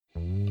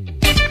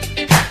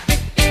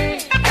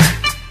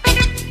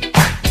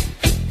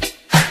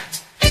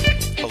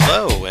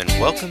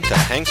Welcome to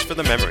Hanks for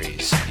the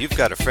Memories. You've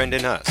got a friend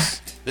in us.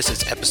 This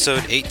is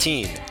episode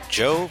 18,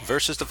 Joe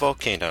versus the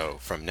Volcano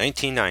from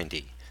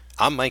 1990.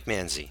 I'm Mike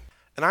Manzi.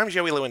 And I'm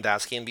Joey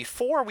Lewandowski, and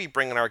before we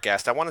bring in our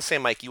guest, I want to say,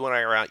 Mike, you and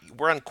I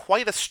we're on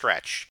quite a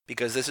stretch,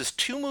 because this is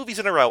 2 movies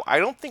in a row. I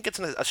don't think it's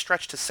a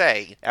stretch to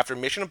say, after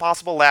Mission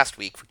Impossible last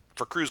week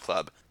for Cruise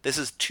Club, this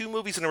is 2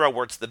 movies in a row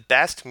where it's the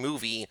best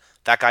movie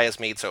that guy has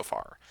made so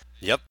far.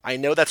 Yep. I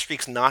know that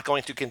streak's not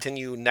going to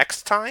continue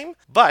next time,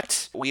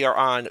 but we are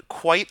on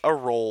quite a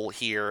roll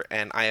here,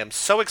 and I am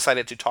so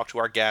excited to talk to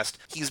our guest.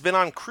 He's been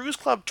on Cruise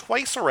Club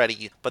twice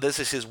already, but this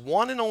is his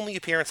one and only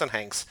appearance on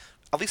Hanks.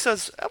 At least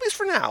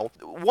for now,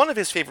 one of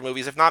his favorite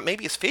movies, if not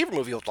maybe his favorite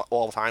movie of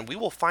all the time. We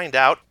will find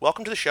out.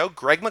 Welcome to the show,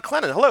 Greg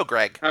McLennan. Hello,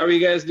 Greg. How are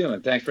you guys doing?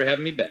 Thanks for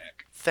having me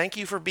back. Thank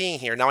you for being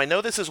here. Now, I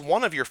know this is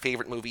one of your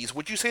favorite movies.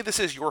 Would you say this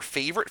is your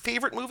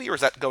favorite movie, or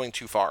is that going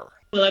too far?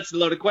 Well, that's a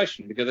loaded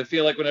question, because I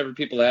feel like whenever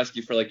people ask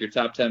you for like your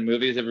top 10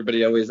 movies,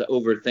 everybody always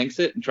overthinks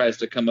it and tries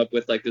to come up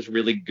with like this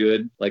really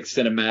good, like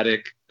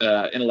cinematic,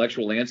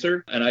 intellectual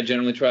answer. And I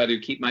generally try to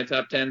keep my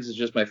top 10s as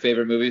just my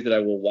favorite movies that I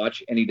will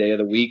watch any day of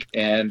the week.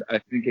 And I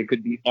think it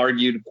could be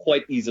argued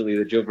quite easily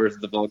that Joe versus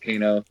the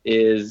Volcano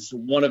is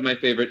one of my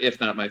favorite, if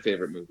not my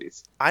favorite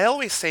movies. I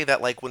always say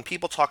that, like, when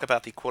people talk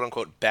about the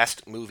quote-unquote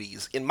best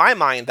movies, in my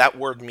mind, that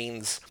word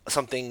means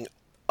something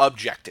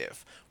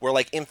objective. Where,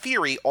 like, in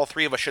theory, all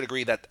 3 of us should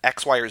agree that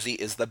X, Y, or Z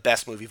is the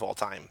best movie of all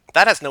time.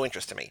 That has no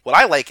interest to me. What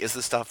I like is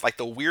the stuff, like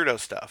the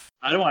weirdo stuff.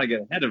 I don't want to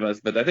get ahead of us,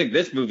 but I think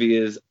this movie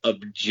is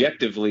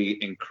objectively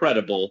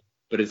incredible,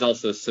 but is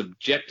also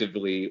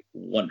subjectively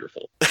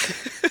wonderful.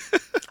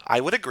 I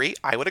would agree.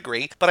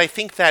 But I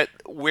think that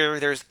where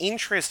there's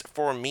interest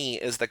for me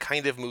is the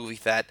kind of movie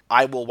that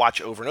I will watch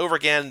over and over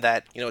again,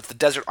 that, you know, it's the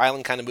desert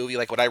island kind of movie.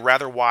 Like, would I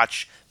rather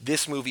watch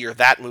this movie or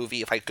that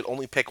movie if I could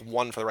only pick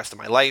one for the rest of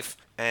my life?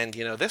 And,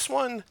 you know, this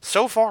one,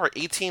 so far,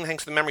 18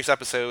 Hanks for the Memories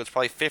episodes,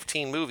 probably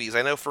 15 movies.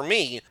 I know for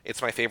me,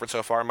 it's my favorite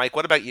so far. Mike,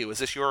 what about you? Is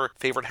this your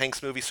favorite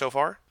Hanks movie so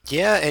far?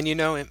 Yeah, and you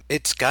know,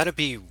 it's got to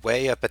be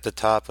way up at the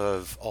top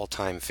of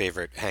all-time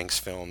favorite Hanks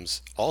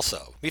films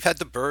also. We've had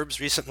The Burbs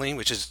recently,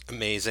 which is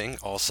amazing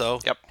also.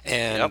 Yep.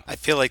 And I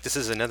feel like this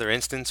is another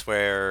instance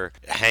where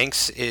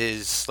Hanks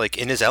is like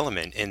in his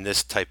element in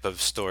this type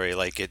of story.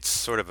 Like, it's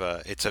sort of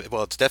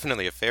it's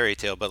definitely a fairy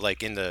tale, but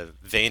like in the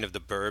vein of The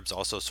Burbs,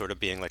 also sort of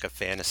being like a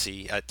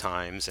fantasy at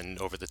times and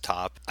over the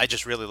top. I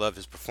just really love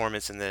his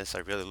performance in this. I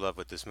really love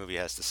what this movie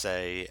has to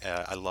say.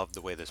 I love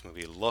the way this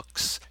movie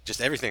looks,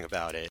 just everything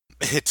about it.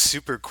 It's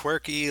super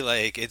quirky.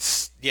 Like,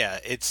 it's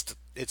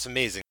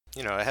amazing.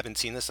 You know, I haven't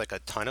seen this like a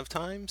ton of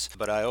times,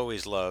 but I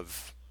always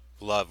love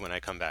when I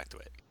come back to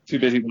it. Too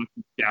busy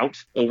watching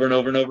Scout over and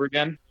over and over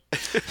again?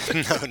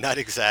 No, not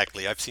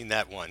exactly. I've seen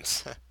that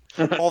once.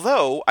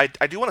 Although, I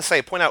do want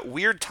to point out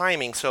weird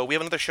timing. So we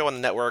have another show on the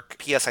network,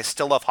 P.S. I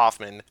Still Love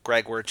Hoffman,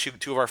 Greg, where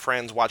two of our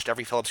friends watched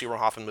every Philip Seymour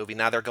Hoffman movie.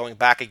 Now they're going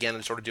back again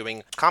and sort of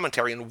doing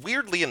commentary. And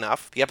weirdly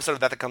enough, the episode of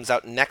that comes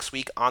out next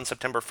week on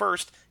September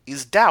 1st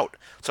is Doubt.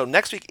 So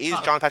next week is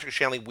John Patrick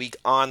Shanley week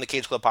on the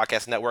Cage Club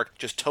Podcast Network,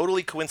 just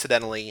totally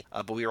coincidentally.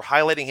 But we were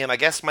highlighting him. I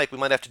guess, Mike, we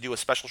might have to do a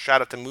special shout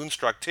out to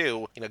Moonstruck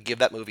too. You know, give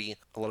that movie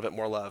a little bit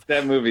more love.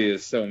 That movie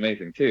is so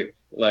amazing too.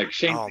 Like,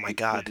 Shane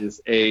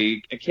is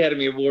a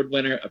Academy Award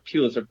winner, a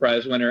Pulitzer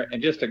Prize winner,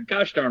 and just a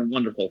gosh darn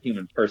wonderful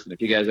human person,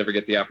 if you guys ever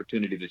get the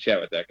opportunity to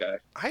chat with that guy.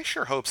 I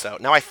sure hope so.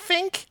 Now, I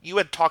think you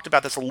had talked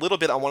about this a little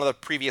bit on one of the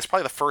previous,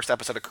 probably the first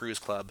episode of Cruise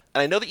Club,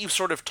 and I know that you've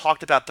sort of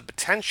talked about the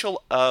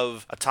potential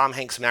of a Tom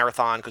Hanks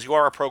marathon, because you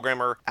are a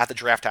programmer at the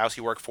Draft House.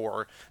 You work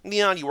for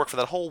Neon, you work for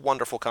that whole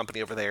wonderful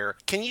company over there.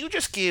 Can you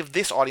just give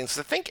this audience,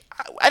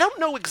 I don't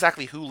know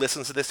exactly who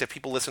listens to this, if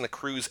people listen to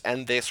Cruise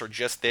and this, or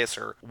just this,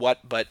 or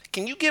what, but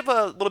can you give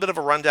a little bit of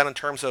a rundown in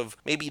terms of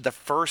maybe the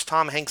first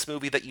Tom Hanks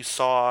movie that you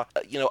saw,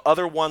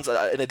 other ones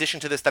in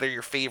addition to this that are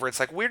your favorites?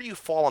 Like, where do you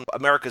fall on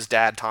America's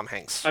Dad, Tom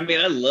Hanks? I mean,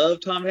 I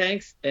love Tom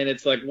Hanks, and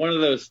it's like one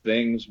of those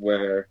things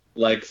where,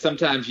 like,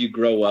 sometimes you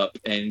grow up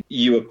and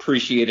you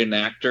appreciate an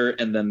actor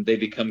and then they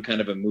become kind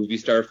of a movie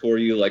star for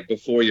you, like,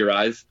 before your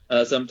eyes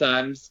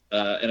sometimes.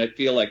 And I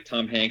feel like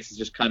Tom Hanks is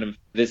just kind of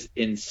this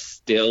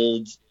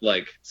instilled,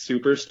 like,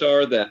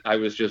 superstar that I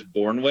was just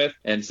born with.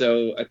 And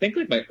so I think,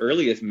 like, my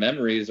earliest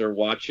memories are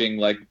watching,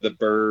 like, The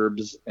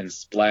Burbs and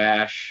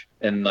Splash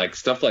and, like,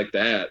 stuff like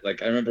that.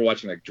 Like, I remember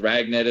watching, like,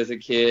 Dragnet as a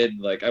kid.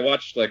 Like, I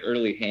watched, like,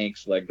 early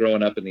Hanks, like,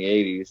 growing up in the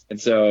 80s. And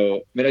so,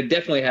 I mean, I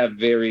definitely have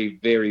very,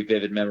 very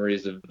vivid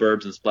memories of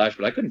Burbs and Splash,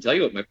 but I couldn't tell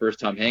you what my first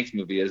Tom Hanks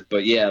movie is.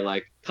 But yeah,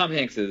 like, Tom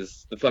Hanks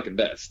is the fucking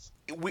best.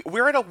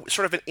 We're at a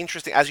sort of an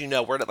interesting, as you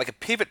know, we're at like a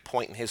pivot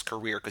point in his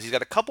career, because he's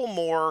got a couple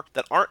more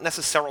that aren't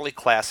necessarily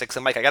classics.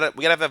 And Mike, we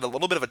gotta have a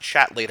little bit of a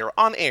chat later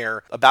on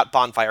air about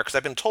Bonfire, because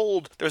I've been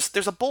told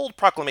there's a bold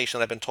proclamation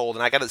that I've been told,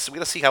 and we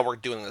gotta see how we're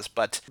doing this.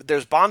 But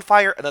there's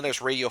Bonfire, and then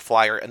there's Radio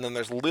Flyer, and then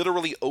there's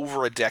literally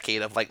over a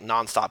decade of like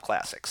nonstop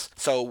classics.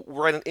 So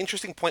we're at an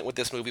interesting point with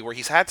this movie where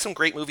he's had some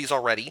great movies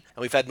already,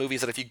 and we've had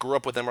movies that if you grew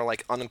up with them are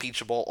like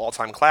unimpeachable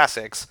all-time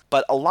classics.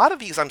 But a lot of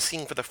these I'm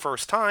seeing for the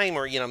first time,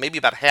 or, maybe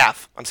about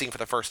half I'm seeing for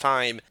the first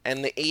time,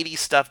 and the 80s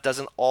stuff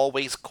doesn't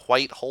always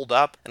quite hold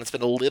up, and it's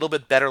been a little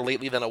bit better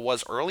lately than it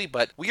was early,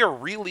 but we are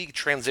really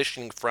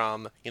transitioning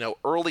from,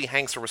 early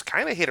Hanks was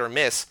kind of hit or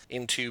miss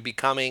into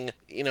becoming,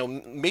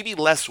 maybe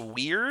less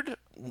weird.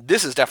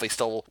 This is definitely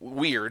still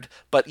weird,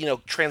 but,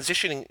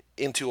 transitioning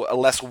into a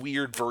less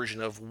weird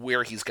version of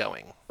where he's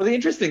going. Well, the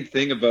interesting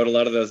thing about a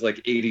lot of those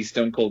 80s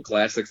Stone Cold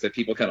classics that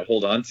people kind of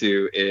hold on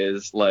to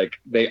is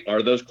they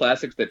are those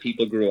classics that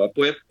people grew up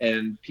with,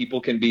 and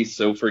people can be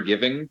so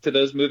forgiving to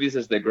those movies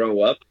as they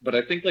grow up. But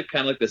I think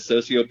the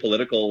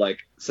socio-political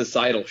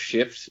societal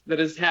shift that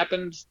has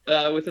happened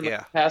within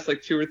the past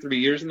 2 or 3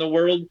 years in the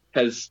world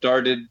has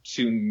started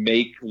to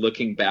make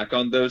looking back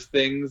on those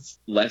things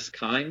less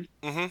kind.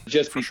 Mm-hmm.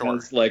 Just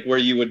because where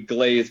you would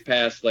glaze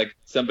past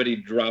somebody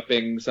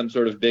dropping some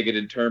sort of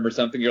bigoted term or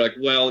something, you're like,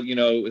 well,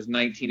 it was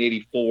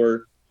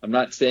 1984. I'm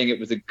not saying it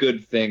was a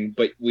good thing,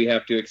 but we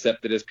have to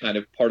accept it as kind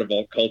of part of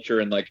all culture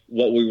and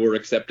what we were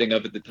accepting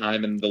of at the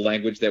time and the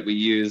language that we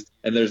used.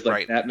 And there's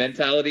that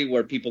mentality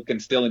where people can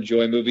still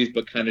enjoy movies,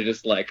 but kind of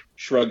just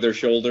shrug their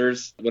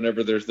shoulders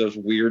whenever there's those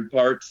weird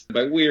parts.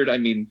 By weird, I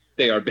mean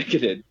they are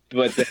bigoted.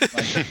 But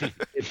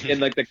in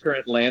the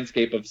current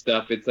landscape of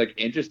stuff, it's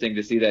interesting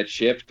to see that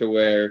shift to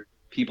where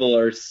people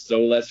are so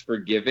less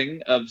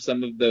forgiving of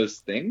some of those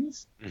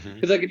things.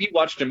 Because if you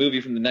watched a movie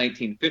from the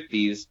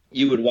 1950s,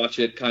 you would watch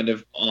it kind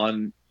of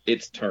on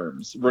its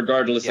terms,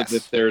 regardless of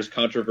if there's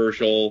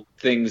controversial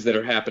things that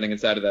are happening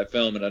inside of that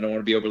film. And I don't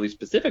want to be overly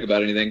specific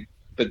about anything,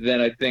 but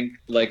then I think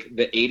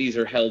the 80s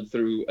are held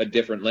through a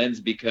different lens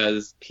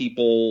because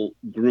people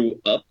grew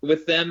up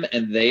with them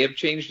and they have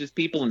changed as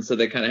people, and so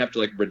they kind of have to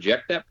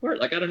reject that part.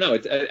 I don't know. I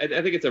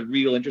think it's a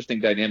real interesting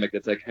dynamic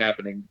that's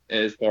happening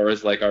as far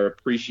as our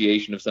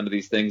appreciation of some of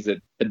these things that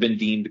had been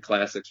deemed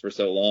classics for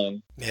so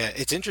long. Yeah,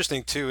 it's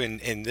interesting too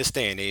in this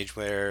day and age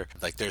where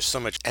there's so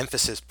much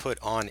emphasis put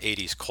on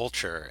 80s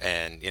culture,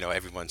 and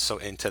everyone's so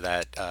into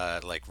that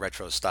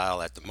retro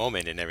style at the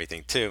moment and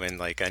everything too. And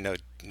I know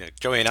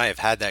Joey and I have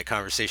had that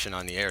conversation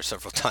on the air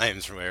several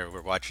times where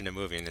we're watching a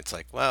movie and it's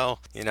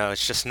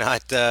it's just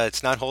not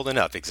it's not holding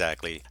up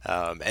exactly.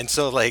 And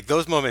so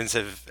those moments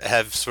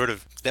have sort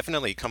of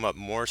definitely come up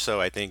more so,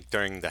 I think,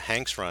 during the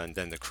Hanks run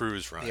than the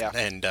Cruise run. Yeah.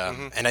 And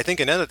and I think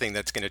another thing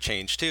that's going to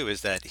change too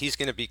is that he's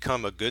going to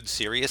become a good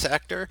serious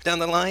actor down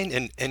the line.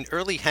 And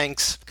early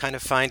Hanks kind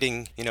of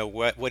finding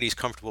what he's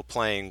comfortable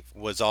playing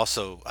was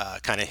also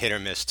kind of hit or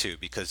miss too,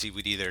 because he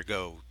would either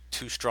go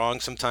too strong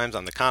sometimes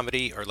on the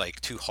comedy or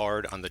too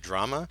hard on the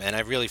drama. And I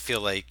really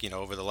feel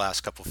over the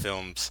last couple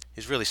films,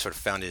 he's really sort of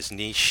found his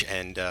niche,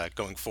 and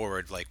going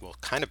forward, will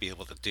kind of be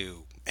able to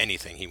do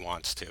anything he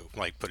wants to,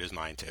 put his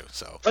mind to.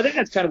 So I think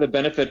that's kind of the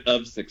benefit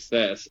of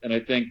success. And I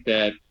think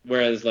that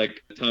whereas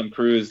Tom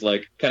Cruise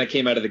kind of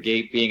came out of the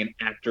gate being an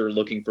actor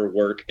looking for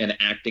work and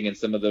acting in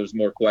some of those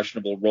more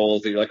questionable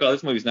roles that you're oh,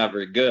 this movie's not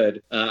very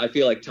good. I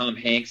feel Tom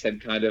Hanks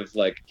had kind of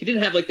he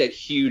didn't have that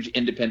huge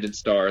independent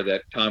star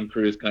that Tom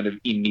Cruise kind of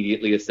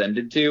immediately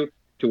ascended to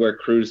where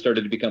Cruise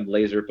started to become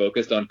laser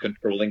focused on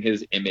controlling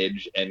his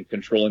image and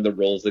controlling the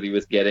roles that he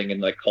was getting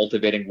and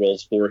cultivating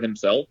roles for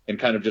himself and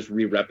kind of just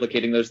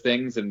re-replicating those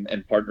things and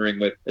partnering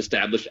with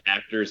established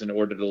actors in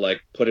order to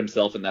put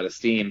himself in that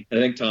esteem. And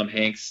I think Tom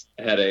Hanks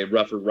had a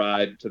rougher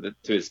ride to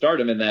his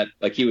stardom in that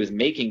he was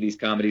making these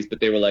comedies,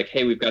 but they were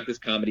hey, we've got this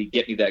comedy,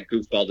 get me that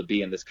goofball to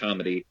be in this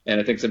comedy. And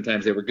I think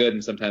sometimes they were good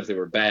and sometimes they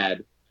were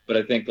bad. But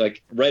I think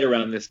right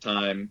around this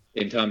time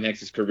in Tom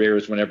Hanks' career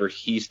is whenever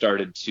he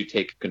started to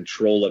take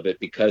control of it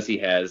because he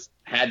has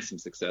had some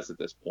success at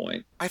this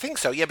point. I think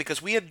so, yeah,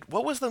 because we had,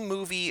 what was the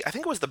movie, I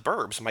think it was The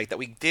Burbs, Mike, that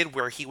we did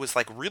where he was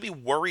really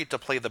worried to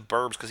play the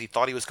Burbs because he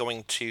thought he was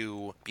going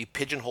to be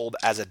pigeonholed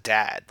as a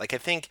dad. I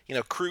think,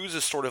 Cruise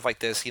is sort of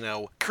this,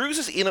 Cruise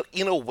is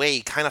in a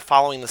way kind of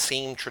following the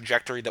same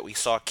trajectory that we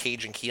saw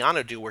Cage and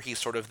Keanu do, where he's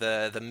sort of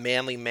the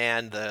manly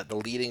man, the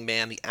leading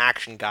man, the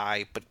action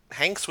guy, but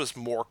Hanks was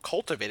more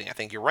cultivating. I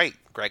think you're right,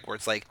 Greg, where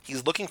it's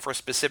he's looking for a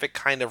specific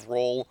kind of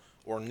role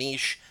or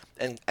niche,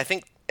 and I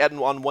think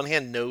on one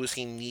hand knows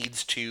he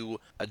needs to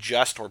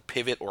adjust or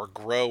pivot or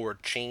grow or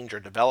change or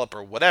develop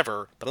or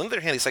whatever, but on the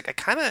other hand he's I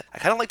kind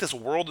of like this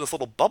world, this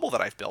little bubble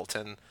that I've built,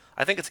 and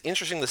I think it's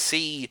interesting to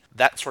see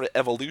that sort of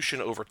evolution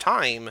over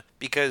time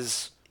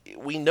because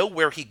we know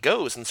where he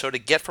goes, and so to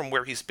get from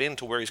where he's been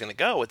to where he's going to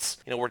go, it's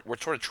we're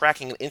sort of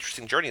tracking an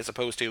interesting journey as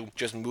opposed to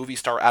just movie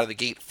star out of the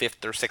gate,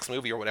 fifth or sixth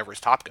movie or whatever is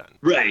Top Gun.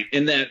 Right,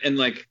 and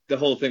the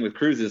whole thing with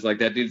Cruise is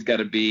that dude's got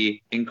to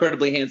be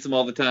incredibly handsome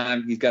all the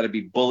time. He's got to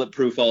be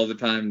bulletproof all the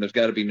time. There's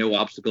got to be no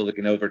obstacle that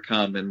can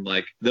overcome, and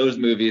those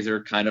movies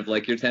are kind of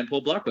your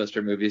tentpole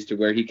blockbuster movies to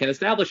where he can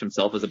establish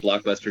himself as a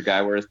blockbuster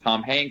guy, whereas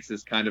Tom Hanks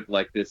is kind of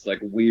this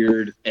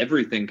weird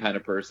everything kind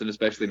of person,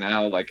 especially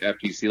now after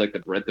you see the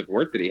breadth of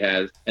work that he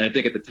has. And I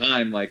think at the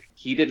time,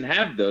 he didn't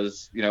have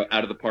those,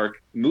 out of the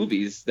park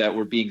movies that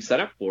were being set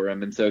up for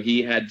him. And so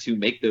he had to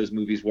make those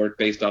movies work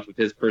based off of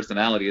his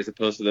personality as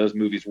opposed to those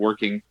movies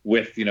working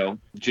with,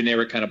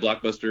 generic kind of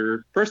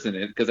blockbuster person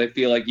in it. Because I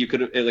feel you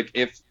could,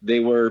 if they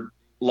were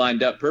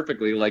lined up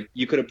perfectly. Like,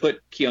 you could have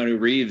put Keanu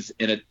Reeves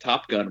in a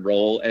Top Gun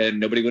role and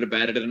nobody would have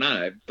batted an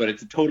eye. But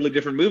it's a totally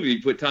different movie.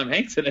 You put Tom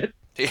Hanks in it.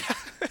 Yeah.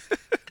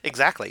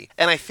 Exactly.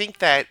 And I think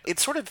that it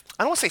sort of,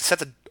 I don't want to say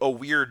sets a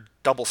weird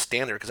double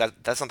standard, because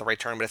that's not the right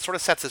term, but it sort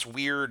of sets this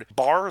weird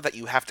bar that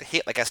you have to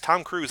hit. Like, as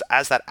Tom Cruise,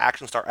 as that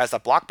action star, as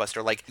that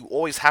blockbuster, like, you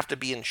always have to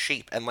be in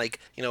shape. And, like,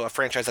 you know, a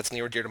franchise that's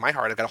near and dear to my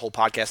heart, I've got a whole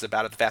podcast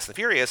about it, The Fast and the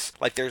Furious.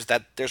 Like,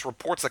 there's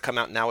reports that come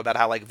out now about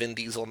how, like, Vin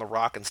Diesel and The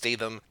Rock and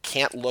Statham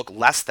can't look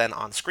less than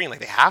on screen. Like,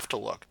 they have to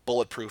look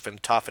bulletproof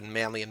and tough and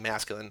manly and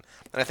masculine.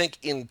 And I think,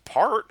 in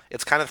part,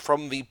 it's kind of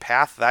from the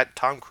path that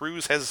Tom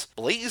Cruise has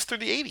blazed through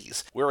the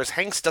 80s. Whereas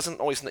Hanks doesn't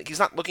always, he's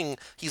not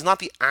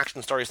the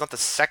action star, he's not the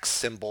sex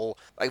symbol.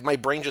 Like, my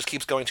brain just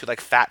keeps going to,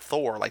 like, Fat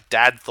Thor, like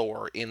Dad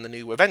Thor in the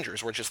new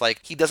Avengers, where it's just like,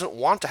 he doesn't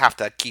want to have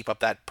to keep up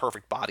that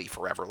perfect body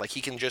forever. Like,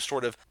 he can just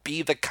sort of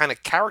be the kind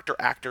of character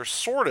actor,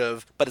 sort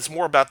of, but it's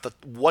more about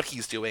what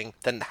he's doing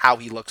than how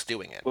he looks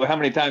doing it. Well, how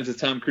many times has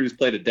Tom Cruise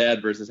played a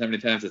dad versus how many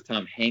times has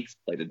Tom Hanks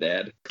played a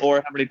dad? Or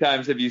how many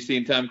times have you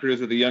seen Tom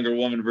Cruise with a younger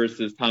woman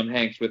versus Tom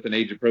Hanks with an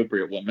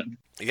age-appropriate woman?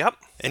 Yep.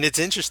 And it's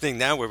interesting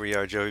now where we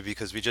are, Joey,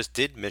 because we just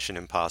did Mission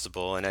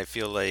Impossible, and I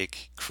feel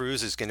like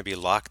Cruise is going to be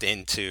locked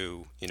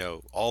into, you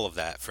know, all of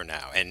that for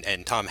now.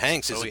 And Tom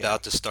Hanks is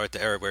about to start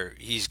the era where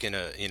he's going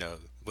to, you know,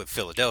 with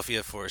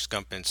Philadelphia, Forrest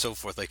Gump, and so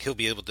forth, like, he'll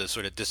be able to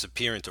sort of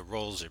disappear into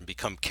roles and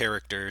become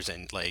characters,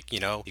 and, like, you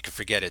know, you can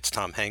forget it's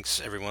Tom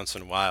Hanks every once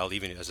in a while,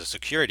 even as a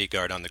security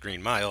guard on the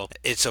Green Mile.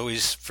 It's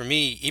always, for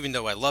me, even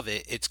though I love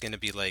it, it's going to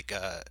be like,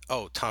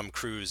 Tom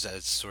Cruise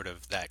as sort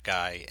of that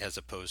guy, as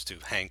opposed to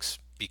Hanks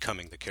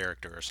becoming the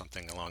character or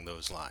something along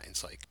those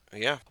lines. Like,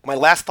 yeah. My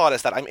last thought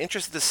is that I'm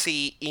interested to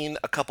see in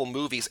a couple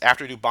movies,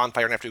 after we do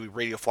Bonfire and after we do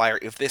Radio Flyer,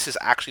 if this is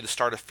actually the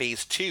start of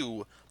phase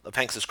 2 of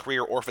Hanks'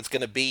 career, or if it's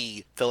going to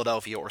be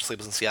Philadelphia or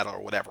Sleepless in Seattle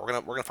or whatever.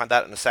 We're gonna find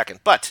out in a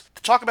second. But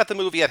to talk about the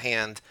movie at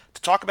hand,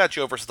 to talk about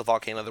Joe versus the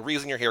Volcano, the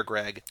reason you're here,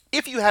 Greg,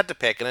 if you had to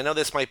pick, and I know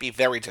this might be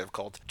very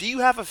difficult, do you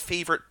have a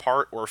favorite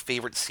part or a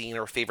favorite scene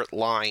or a favorite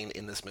line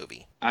in this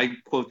movie? I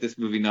quote this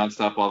movie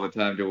nonstop all the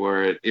time to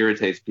where it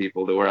irritates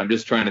people, to where I'm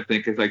just trying to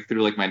think of, like,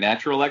 through, like, my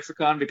natural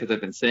lexicon, because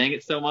I've been saying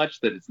it so much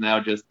that it's now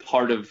just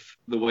part of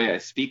the way I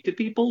speak to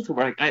people, to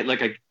where I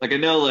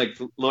know, like,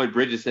 Lloyd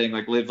Bridges saying,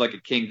 like, live like a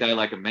king, die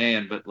like a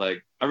man, but,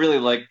 like, I really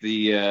like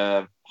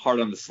the heart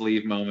on the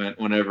sleeve moment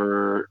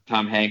whenever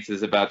Tom Hanks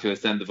is about to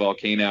ascend the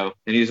volcano,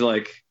 and he's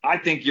like, I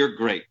think you're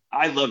great.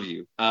 I love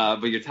you,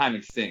 but your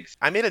timing stinks.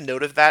 I made a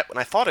note of that when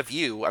I thought of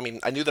you. I mean,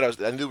 I knew we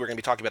were going to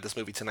be talking about this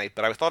movie tonight,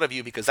 but I thought of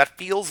you because that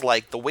feels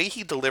like the way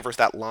he delivers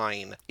that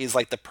line is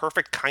like the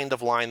perfect kind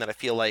of line that I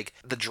feel like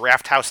the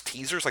Draft House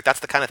teasers, like,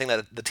 that's the kind of thing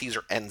that the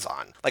teaser ends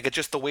on. Like, it's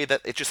just the way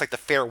that it's just like the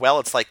farewell.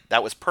 It's like,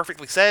 that was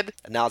perfectly said,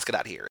 and now let's get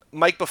out of here.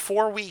 Mike,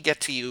 before we get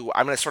to you,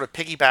 I'm going to sort of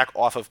piggyback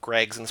off of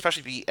Greg's, and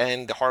especially the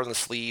end, the heart on the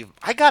sleeve.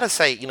 I gotta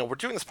say, you know, we're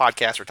doing this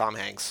podcast for Tom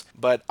Hanks,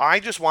 but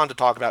I just wanted to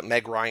talk about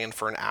Meg Ryan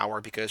for an hour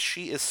because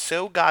she is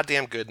so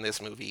goddamn good in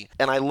this movie,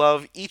 and I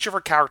love each of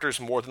her characters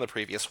more than the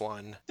previous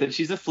one. Then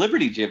she's a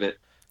Flibberty Gibbet.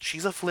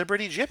 She's a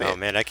Flibberty Gibbet. Oh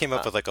man, I came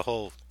up with like a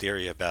whole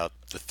theory about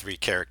the 3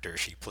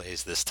 characters she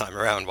plays this time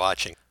around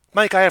watching.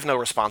 Mike, I have no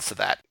response to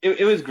that.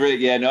 It was great.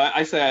 Yeah, no,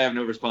 I say I have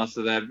no response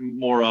to that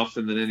more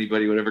often than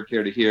anybody would ever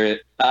care to hear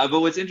it. But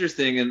what's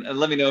interesting, and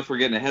let me know if we're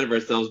getting ahead of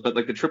ourselves, but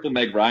like the triple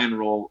Meg Ryan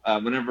role,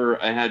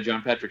 whenever I had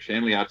John Patrick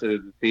Shanley out to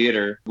the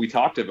theater, we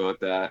talked about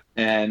that.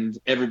 And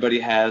everybody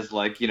has,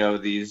 like, you know,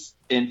 these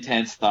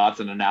intense thoughts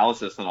and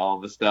analysis and all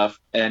of this stuff.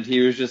 And he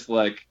was just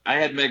like, I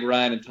had Meg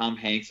Ryan and Tom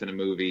Hanks in a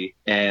movie,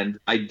 and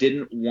I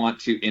didn't want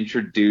to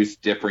introduce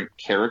different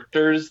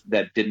characters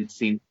that didn't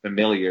seem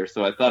familiar.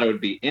 So I thought it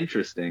would be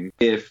interesting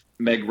if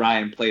Meg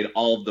Ryan played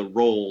all of the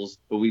roles,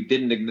 but we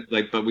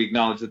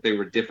acknowledged that they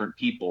were different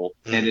people.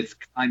 And it's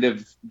kind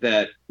of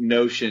that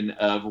notion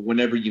of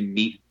whenever you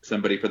meet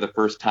somebody for the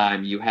first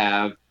time, you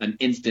have an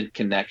instant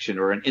connection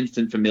or an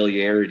instant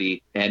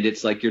familiarity, and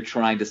it's like you're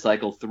trying to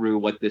cycle through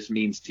what this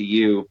means to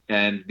you,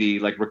 and the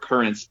like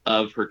recurrence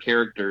of her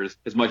characters,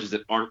 as much as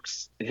it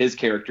arcs his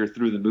character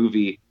through the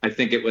movie. I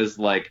think it was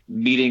like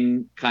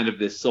meeting kind of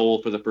this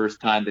soul for the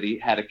first time that he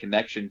had a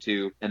connection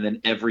to, and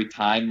then every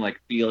time like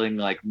feeling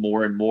like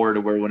more and more, to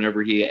where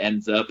whenever he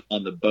ends up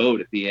on the boat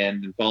at the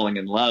end and falling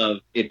in love,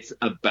 it's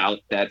about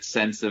that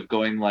sense of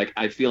going like,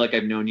 I feel like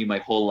I've known you my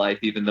whole life,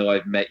 even though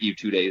I've met you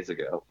 2 days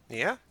ago.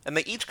 Yeah, and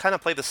they each kind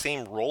of play the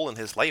same role in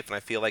his life, and I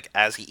feel like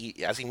as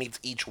he meets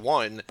each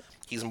one,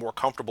 he's more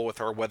comfortable with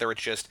her, whether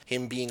it's just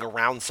him being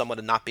around someone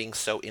and not being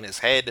so in his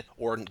head,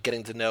 or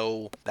getting to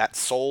know that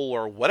soul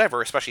or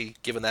whatever, especially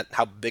given that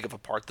how big of a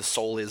part the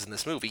soul is in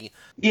this movie.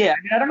 Yeah,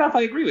 I mean, I don't know if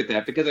I agree with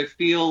that, because I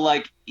feel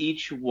like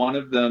each one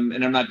of them,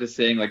 and I'm not just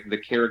saying like the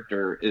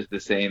character is the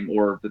same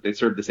or that they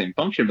serve the same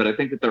function, but I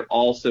think that they're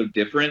all so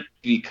different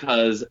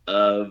because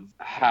of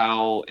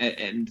how,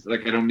 and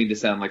like, I don't mean to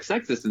sound like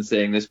sexist in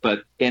saying this,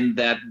 but in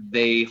that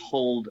they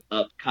hold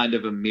up kind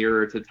of a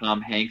mirror to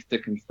Tom Hanks to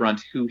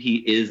confront who he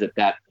is at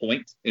that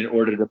point in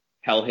order to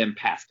propel him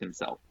past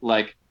himself.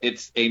 Like,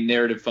 it's a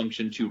narrative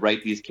function to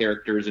write these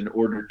characters in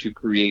order to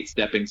create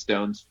stepping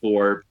stones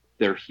for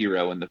their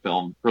hero in the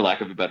film, for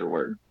lack of a better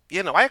word.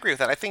 Yeah, no, I agree with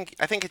that. I think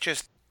it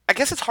just, I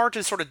guess it's hard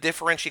to sort of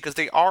differentiate because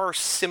they are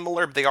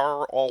similar, but they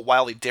are all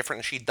wildly different.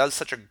 And she does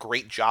such a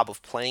great job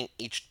of playing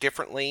each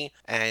differently.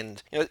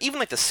 And, even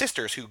like the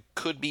sisters who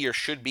could be or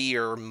should be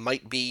or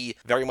might be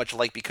very much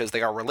alike because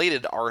they are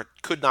related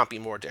could not be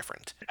more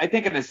different. I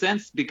think in a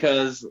sense,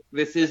 because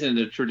this isn't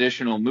a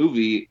traditional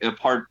movie,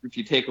 apart if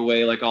you take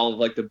away like all of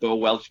like the Bo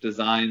Welch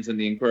designs and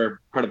the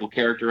incredible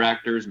character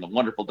actors and the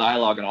wonderful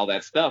dialogue and all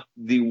that stuff,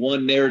 the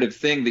one narrative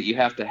thing that you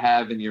have to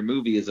have in your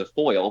movie is a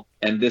foil.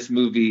 And this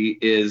movie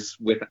is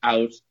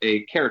without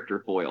a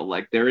character foil.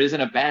 Like, there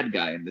isn't a bad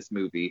guy in this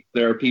movie.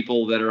 There are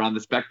people that are on the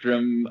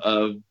spectrum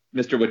of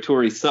Mr.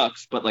 Waturi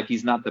sucks, but like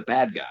he's not the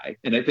bad guy.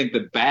 And I think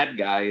the bad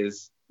guy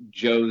is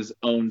Joe's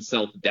own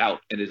self-doubt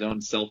and his own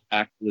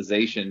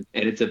self-actualization,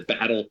 and it's a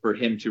battle for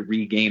him to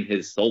regain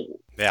his soul.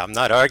 Yeah, I'm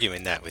not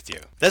arguing that with you.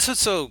 That's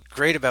what's so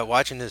great about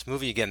watching this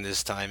movie again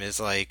this time,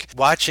 is like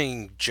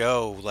watching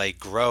Joe like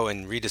grow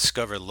and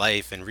rediscover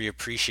life and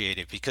reappreciate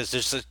it, because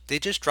they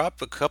just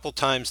dropped a couple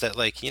times that,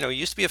 like, he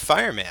used to be a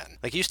fireman,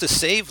 like he used to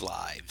save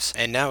lives,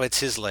 and now it's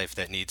his life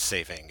that needs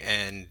saving.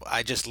 And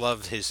I just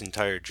love his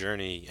entire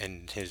journey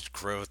and his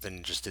growth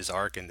and just his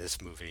arc in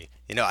this movie.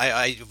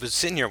 I was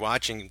sitting here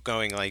watching,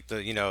 going like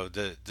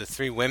the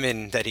three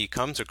women that he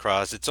comes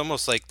across. It's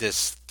almost like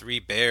this Three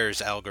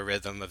Bears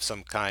algorithm of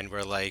some kind,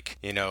 where like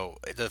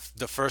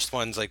the first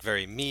one's like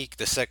very meek,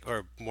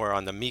 or more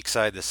on the meek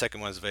side. The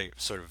second one's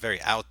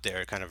very out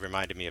there. It kind of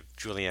reminded me of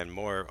Julianne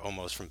Moore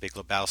almost from Big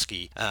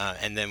Lebowski.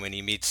 And then when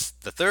he meets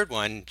the third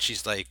one,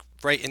 she's like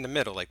right in the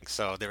middle. Like,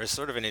 so there is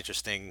sort of an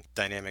interesting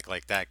dynamic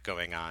like that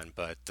going on.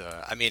 But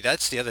I mean,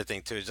 that's the other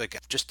thing too. Is like,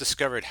 I've just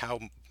discovered how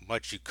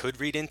much you could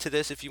read into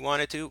this if you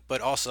wanted to, but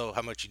also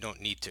how much you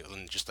don't need to,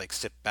 and just like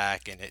sit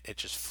back and it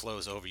just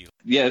flows over you.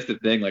 Yeah, that's the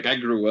thing. Like, I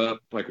grew up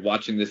like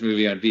watching this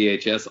movie on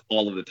VHS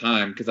all of the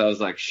time because I was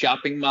like,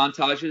 shopping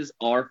montages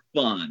are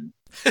fun.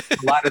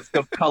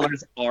 Kaleidoscope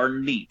colors are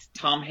neat.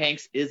 Tom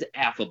Hanks is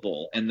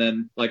affable. And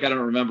then, like, I don't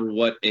remember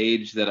what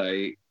age that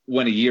I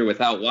went a year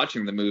without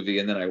watching the movie,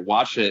 and then I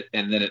watch it,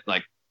 and then it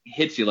like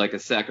hits you like a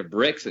sack of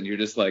bricks, and you're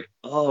just like,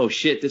 oh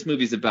shit, this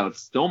movie's about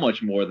so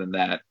much more than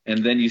that.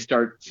 And then you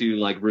start to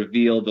like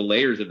reveal the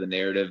layers of the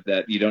narrative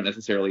that you don't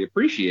necessarily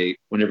appreciate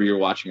whenever you're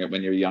watching it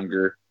when you're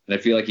younger. And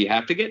I feel like you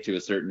have to get to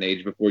a certain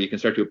age before you can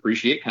start to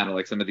appreciate kind of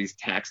like some of these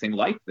taxing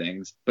life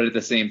things. But at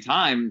the same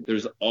time,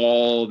 there's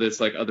all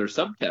this like other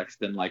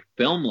subtext and like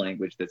film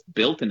language that's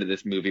built into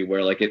this movie,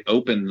 where like it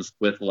opens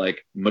with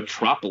like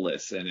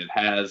Metropolis, and it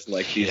has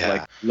like these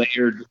like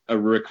layered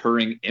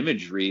recurring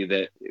imagery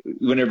that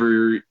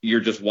whenever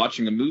you're just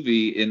watching a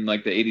movie in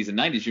like the 80s and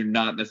 90s, you're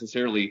not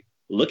necessarily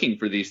looking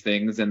for these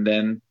things. And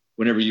then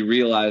whenever you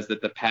realize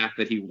that the path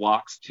that he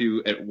walks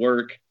to at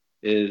work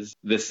is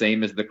the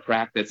same as the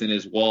crack that's in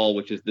his wall,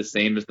 which is the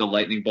same as the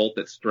lightning bolt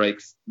that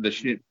strikes the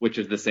ship, which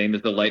is the same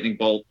as the lightning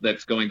bolt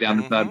that's going down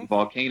the side of the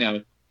volcano.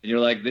 And you're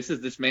like, this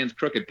is this man's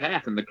crooked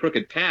path, and the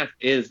crooked path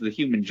is the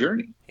human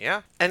journey.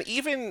 Yeah, and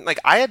even like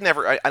I had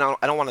never, I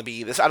don't want to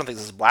be this. I don't think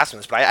this is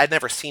blasphemous, but I'd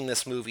never seen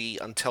this movie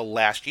until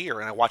last year,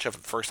 and I watched it for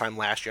the first time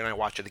last year, and I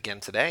watched it again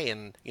today.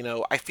 And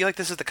I feel like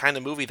this is the kind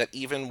of movie that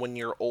even when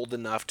you're old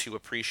enough to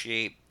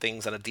appreciate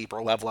things on a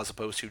deeper level, as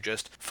opposed to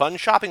just fun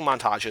shopping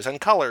montages and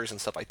colors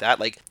and stuff like that,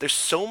 like there's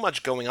so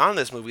much going on in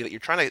this movie that you're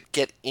trying to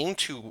get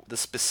into the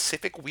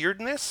specific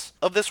weirdness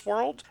of this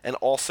world, and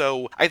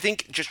also I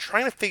think just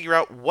trying to figure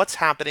out what's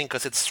happening,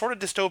 because it's sort of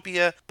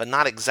dystopia, but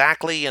not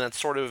exactly, and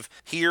it's sort of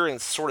here and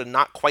sort of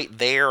not quite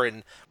there.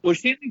 And well,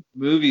 Shanley's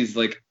movies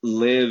like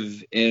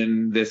live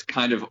in this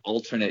kind of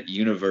alternate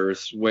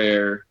universe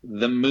where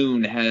the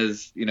moon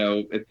has,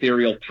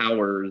 ethereal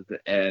powers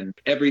and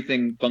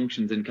everything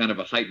functions in kind of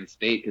a heightened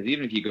state. Because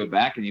even if you go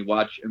back and you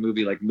watch a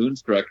movie like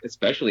Moonstruck,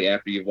 especially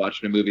after you've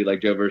watched a movie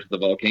like Joe versus the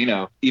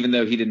Volcano, even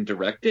though he didn't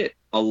direct it,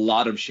 a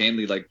lot of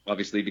Shanley, like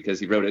obviously because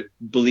he wrote it,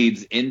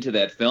 bleeds into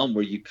that film,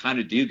 where you kind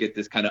of do get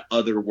this kind of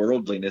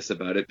otherworldliness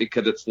about it.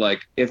 Because it's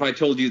like, if I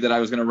told you that I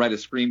was going to write a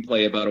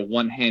screenplay about a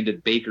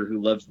one-handed baker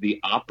who loves the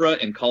opera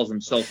and calls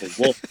himself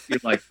a wolf, you're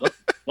like,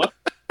 what?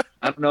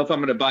 I don't know if I'm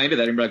going to buy into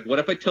that. And you're like, what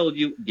if I told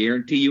you,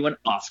 guarantee you an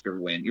Oscar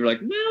win? You're like,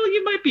 well,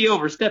 you might be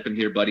overstepping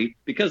here, buddy.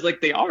 Because like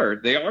they are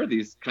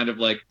these kind of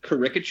like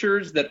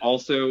caricatures that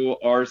also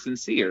are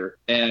sincere.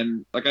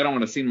 And like, I don't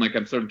want to seem like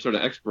I'm some sort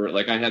of expert.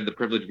 Like, I had the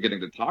privilege of getting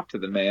to talk to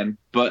the man,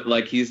 but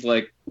like, he's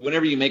like,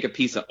 whenever you make a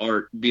piece of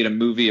art, be it a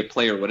movie, a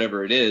play, or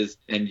whatever it is,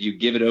 and you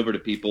give it over to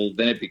people,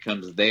 then it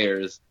becomes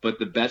theirs. But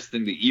the best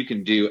thing that you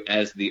can do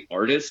as the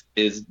artist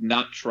is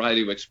not try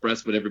to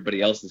express what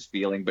everybody else is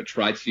feeling, but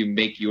try to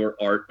make your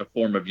art a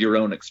form of your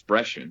own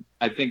expression.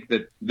 I think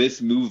that this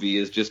movie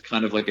is just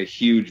kind of like a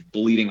huge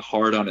bleeding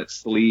heart on its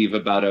sleeve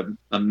about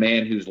a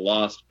man who's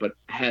lost but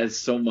has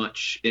so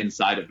much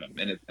inside of him.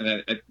 And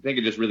I think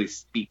it just really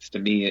speaks to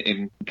me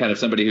in kind of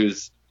somebody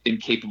who's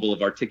incapable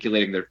of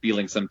articulating their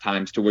feelings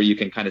sometimes, to where you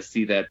can kind of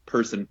see that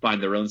person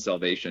find their own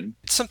salvation.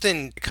 It's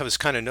something I was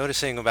kind of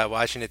noticing about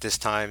watching it this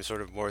time,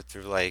 sort of more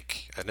through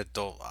like an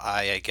adult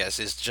eye, I guess,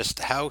 is just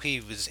how he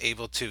was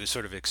able to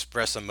sort of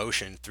express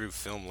emotion through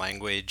film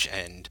language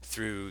and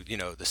through,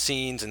 the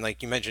scenes. And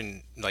like you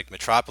mentioned, like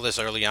Metropolis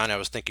early on, I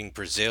was thinking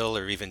Brazil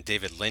or even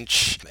David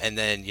Lynch. And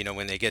then,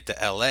 when they get to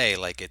LA,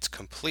 like it's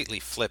completely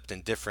flipped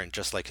and different,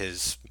 just like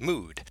his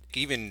mood.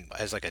 Even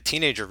as like a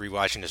teenager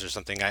rewatching this or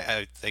something,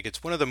 I think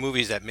it's one of the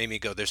movies that made me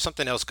go, there's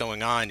something else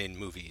going on in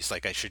movies.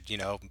 Like I should,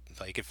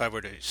 like if I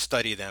were to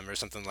study them or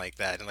something like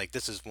that. And like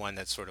this is one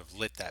that sort of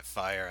lit that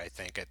fire, I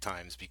think, at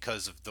times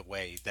because of the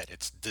way that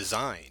it's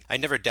designed. I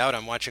never doubt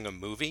I'm watching a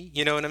movie,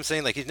 you know what I'm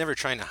saying? Like he's never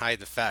trying to hide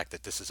the fact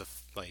that this is a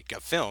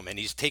film, and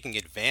he's taking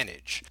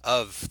advantage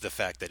of the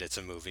fact that it's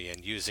a movie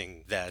and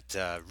using that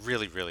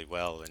really, really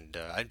well. And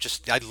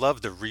I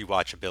love the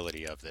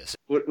rewatchability of this.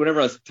 Whenever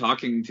I was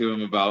talking to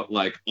him about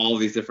like all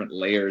these different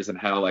layers and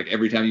how like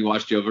every time you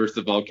watch Joe versus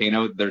the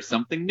Volcano, there's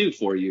something new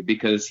for you,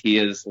 because he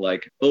is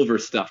like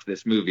overstuffed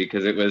this movie,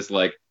 because it was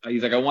like,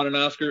 he's like, I won an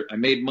Oscar, I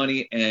made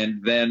money,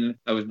 and then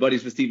I was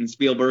buddies with Steven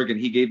Spielberg, and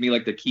he gave me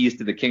like the keys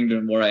to the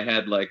kingdom, where I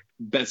had like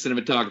best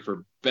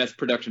cinematographer, best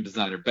production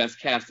designer, best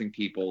casting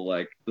people,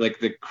 like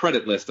the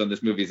credit list on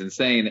this movie is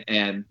insane.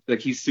 And like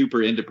he's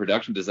super into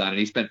production design, and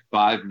he spent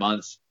 5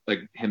 months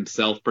like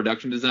himself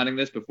production designing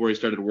this before he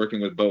started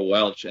working with Bo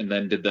Welch, and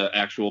then did the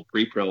actual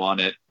pre-pro on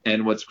it.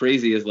 And what's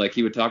crazy is like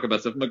he would talk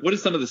about stuff. I'm like, what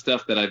is some of the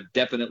stuff that I've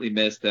definitely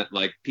missed that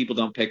like people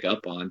don't pick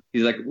up on?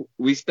 He's like,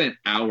 we spent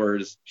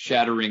hours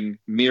shattering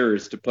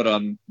mirrors to put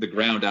on the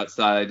ground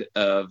outside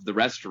of the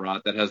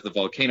restaurant that has the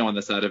volcano on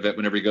the side of it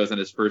whenever he goes on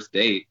his first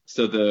date.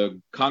 So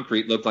the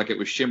concrete looked like it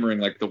was shimmering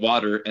like the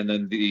water, and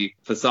then the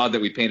facade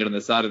that we painted on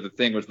the side of the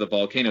thing was the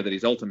volcano that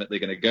he's ultimately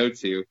going to go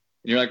to.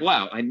 And you're like,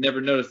 wow, I never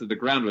noticed that the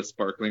ground was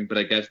sparkling, but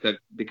I guess that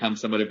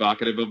becomes somewhat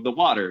evocative of the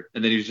water.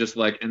 And then he's just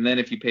like, and then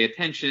if you pay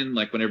attention,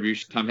 like whenever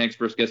Tom Hanks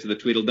first gets to the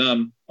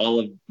Tweedledum,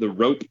 all of the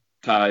rope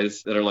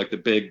ties that are like the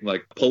big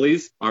like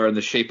pulleys are in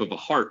the shape of a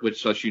heart,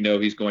 which lets you know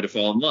he's going to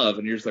fall in love.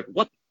 And you're just like,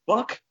 what the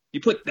fuck? You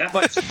put that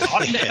much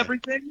thought into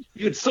everything?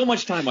 You had so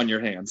much time on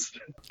your hands.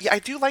 Yeah, I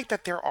do like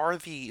that there are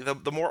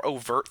the more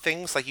overt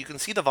things. Like, you can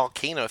see the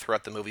volcano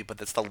throughout the movie, but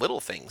it's the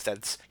little things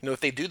that's, if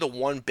they do the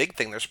one big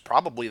thing, there's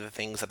probably the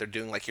things that they're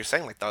doing, like you're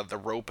saying, like the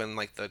rope and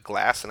like the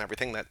glass and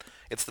everything, that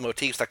it's the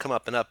motifs that come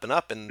up and up and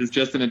up. And it's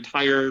just an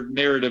entire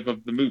narrative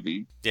of the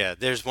movie. Yeah,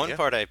 there's one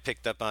part I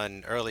picked up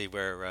on early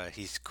where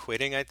he's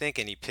quitting, I think,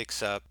 and he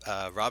picks up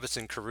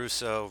Robinson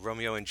Crusoe,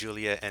 Romeo and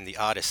Juliet, and the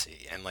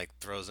Odyssey, and like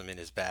throws them in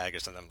his bag or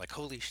something. I'm like,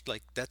 holy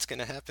like that's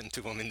gonna happen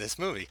to him in this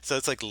movie. So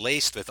it's like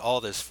laced with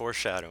all this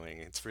foreshadowing.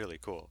 It's really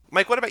cool.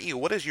 Mike, what about you?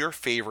 What is your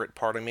favorite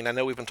part? I mean, I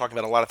know we've been talking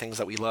about a lot of things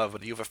that we love,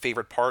 but do you have a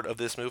favorite part of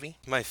this movie?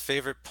 My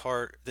favorite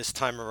part this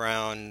time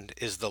around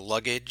is the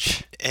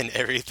luggage and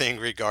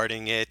everything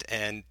regarding it,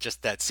 and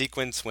just that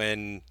sequence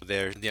when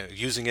they're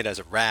using it as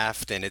a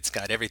raft, and it's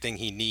got everything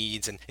he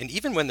needs, and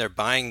even when they're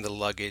buying the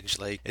luggage,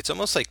 like it's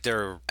almost like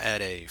they're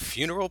at a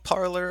funeral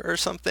parlor or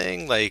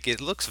something. Like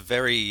it looks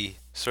very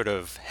sort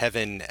of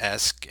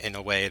heaven-esque in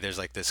a way. There's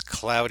like this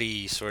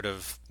cloudy sort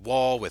of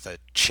wall with a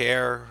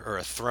chair or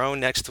a throne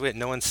next to it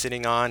no one's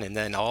sitting on, and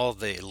then all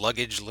the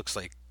luggage looks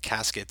like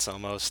caskets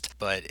almost,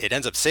 but it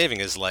ends up saving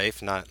his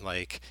life, not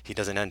like he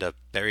doesn't end up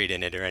buried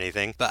in it or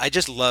anything. But I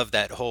just love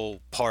that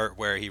whole part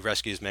where he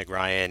rescues Meg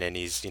Ryan, and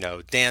he's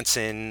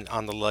dancing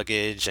on the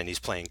luggage, and he's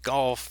playing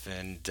golf,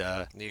 and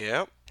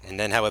Yep. And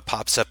then how it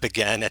pops up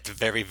again at the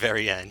very,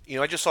 very end.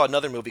 I just saw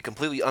another movie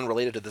completely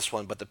unrelated to this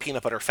one, but The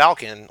Peanut Butter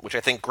Falcon, which I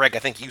think, Greg,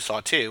 you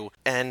saw too.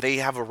 And they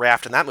have a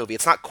raft in that movie.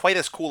 It's not quite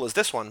as cool as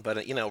this one,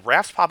 but,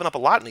 rafts popping up a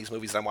lot in these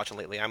movies that I'm watching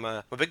lately. I'm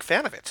a big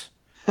fan of it.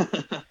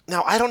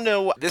 Now, I don't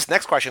know. This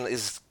next question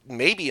is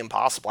maybe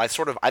impossible.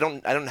 I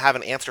don't have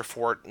an answer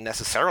for it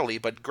necessarily.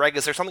 But Greg,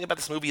 is there something about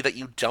this movie that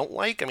you don't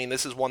like? I mean,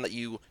 this is one that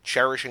you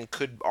cherish and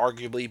could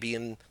arguably be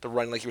in the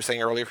run, like you were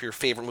saying earlier, for your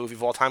favorite movie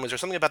of all time. Is there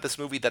something about this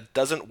movie that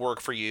doesn't work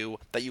for you,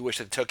 that you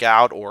wish it took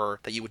out, or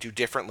that you would do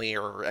differently,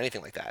 or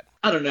anything like that?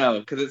 I don't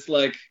know, because it's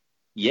like,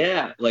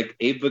 yeah, like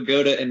Abe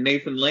Vigoda and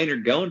Nathan Lane are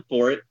going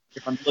for it.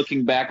 If I'm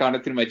looking back on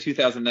it through my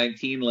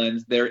 2019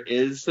 lens, there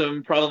is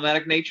some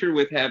problematic nature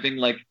with having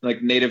like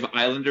Native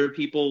Islander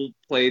people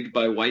played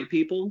by white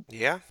people.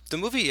 Yeah. The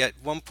movie at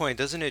one point,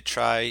 doesn't it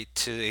try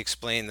to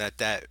explain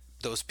that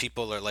those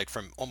people are like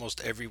from almost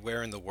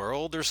everywhere in the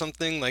world or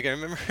something? Like I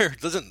remember,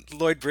 doesn't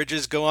Lloyd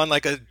Bridges go on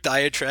like a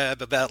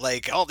diatribe about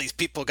like all these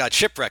people got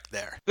shipwrecked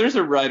there? There's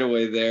a right of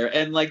way there,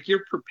 and like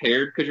you're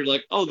prepared because you're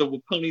like, oh, the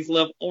Waponis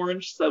love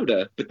orange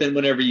soda. But then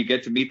whenever you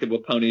get to meet the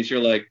Waponis, you're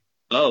like,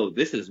 oh,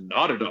 this is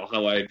not at all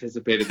how I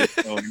anticipated this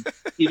going.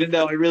 Even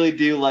though I really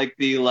do like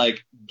the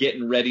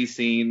getting ready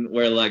scene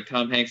where like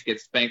Tom Hanks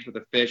gets spanked with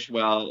a fish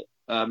while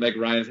Meg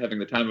Ryan's having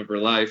the time of her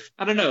life.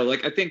 I don't know.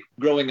 Like I think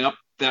growing up,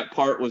 that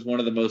part was one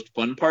of the most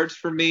fun parts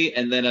for me.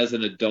 And then as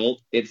an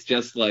adult, it's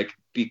just like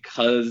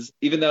because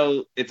even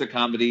though it's a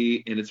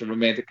comedy and it's a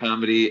romantic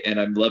comedy and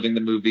I'm loving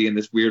the movie and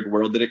this weird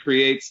world that it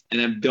creates,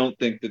 and I don't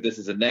think that this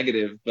is a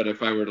negative, but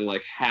if I were to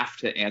like have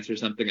to answer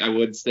something, I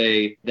would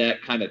say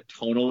that kind of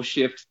tonal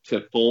shift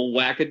to full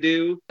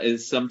wackadoo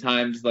is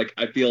sometimes like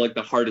I feel like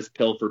the hardest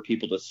pill for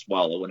people to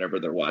swallow whenever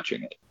they're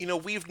watching it. You know,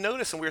 we've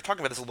noticed, and we were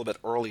talking about this a little bit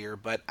earlier,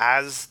 but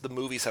as the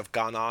movies have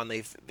gone on,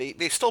 they've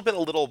still been a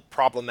little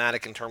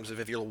problematic in terms of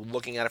if you're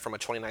looking at it from a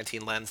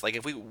 2019 lens. Like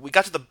if we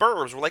got to the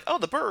Burbs, we're like, oh,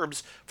 the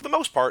Burbs, for the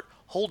most part,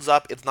 holds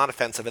up, it's not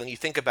offensive. And then you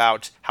think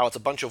about how it's a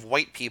bunch of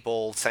white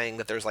people saying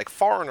that there's like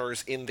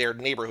foreigners in their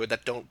neighborhood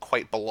that don't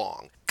quite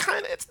belong.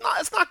 Kind of, it's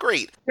not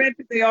great.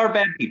 Granted, they are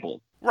bad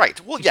people.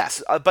 Right. Well,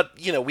 yes, but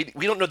you know, we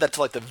don't know that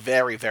till like the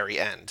very, very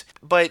end.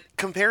 But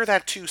compare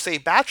that to, say,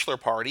 Bachelor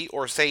Party,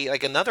 or say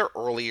like another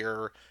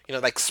earlier, you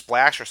know, like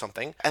Splash or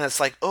something, and it's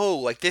like, oh,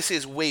 like this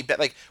is way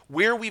better. Like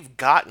where we've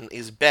gotten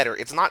is better.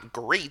 It's not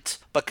great,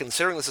 but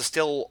considering this is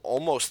still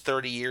almost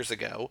 30 years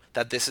ago,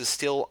 that this is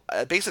still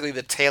basically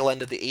the tail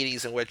end of the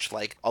 80s, in which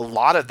like a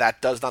lot of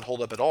that does not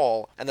hold up at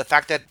all, and the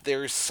fact that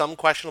there's some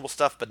questionable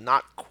stuff, but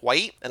not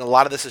quite, and a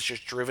lot of this is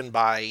just driven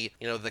by,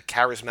 you know, the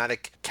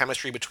charismatic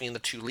chemistry between the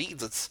two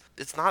leads.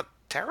 It's not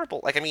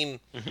terrible. Like, I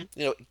mean,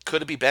 you know,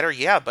 could it be better?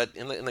 Yeah, but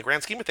in the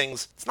grand scheme of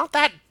things, it's not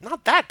that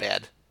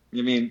bad.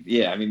 I mean,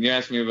 yeah, I mean, you're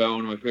asking me about one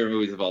of my favorite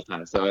movies of all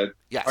time, so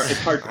Yes, it's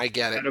hard. I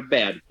get it. Not a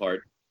bad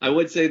part. I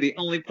would say the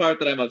only part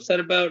that I'm upset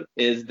about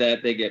is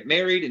that they get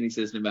married, and he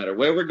says, no matter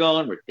where we're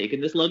going, we're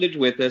taking this luggage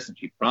with us, and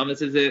she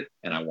promises it,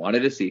 and I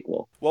wanted a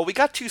sequel. Well, we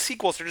got 2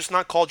 sequels. They're just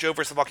not called Joe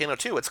vs. Volcano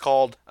 2. It's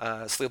called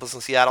Sleepless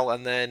in Seattle,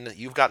 and then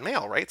You've Got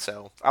Mail, right?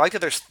 So I like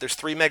that there's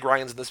 3 Meg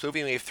Ryans in this movie,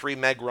 and we have 3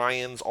 Meg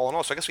Ryans all in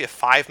all. So I guess we have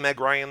 5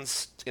 Meg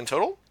Ryans in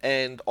total,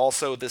 and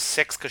also the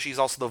 6th, because she's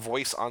also the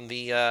voice on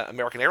the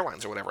American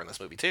Airlines or whatever in this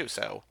movie too.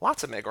 So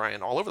lots of Meg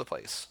Ryan all over the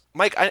place.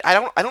 Mike, I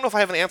don't know if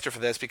I have an answer for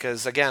this,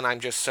 because again, I'm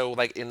just so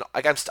like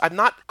I'm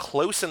not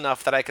close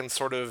enough that I can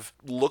sort of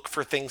look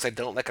for things I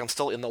don't like. I'm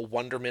still in the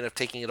wonderment of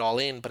taking it all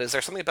in. But is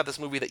there something about this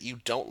movie that you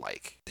don't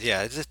like?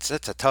 Yeah, it's a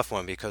tough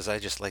one, because I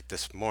just like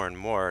this more and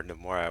more the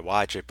more I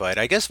watch it. But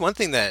I guess one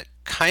thing that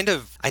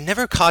I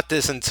never caught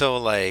this until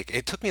like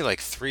it took me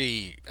like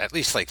at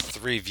least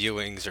 3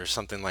 viewings or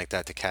something like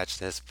that to catch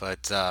this.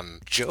 But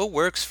Joe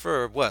works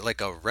for what,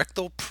 like a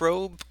rectal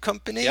probe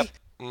company? Yep.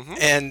 Mm-hmm.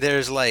 And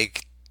there's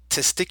like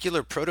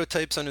testicular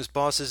prototypes on his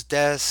boss's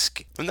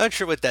desk. I'm not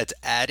sure what that's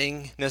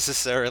adding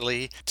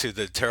necessarily to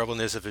the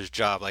terribleness of his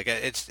job. Like,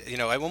 it's, you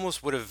know, I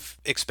almost would have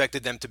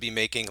expected them to be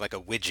making like a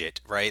widget,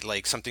 right?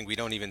 Like something we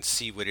don't even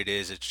see what it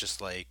is. It's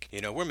just like,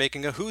 you know, we're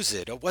making a who's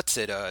it, a what's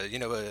it, you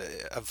know,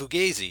 a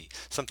fugazi,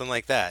 something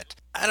like that.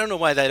 I don't know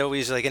why that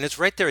always, like, and it's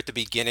right there at the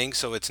beginning,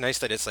 so it's nice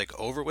that it's like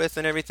over with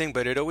and everything,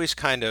 but it always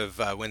kind of,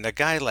 when the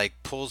guy like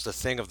pulls the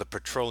thing of the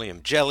petroleum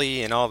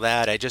jelly and all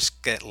that, I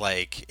just get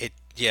like,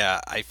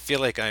 yeah, I feel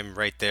like I'm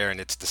right there, and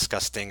it's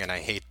disgusting, and I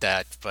hate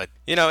that. But,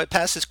 you know, it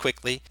passes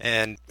quickly.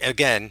 And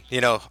again,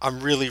 you know, I'm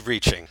really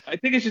reaching. I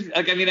think it's just,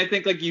 like, I mean, I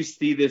think, like, you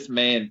see this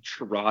man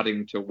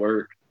trotting to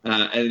work,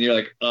 and you're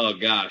like, oh,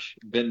 gosh,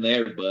 been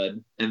there,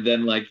 bud. And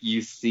then, like,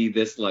 you see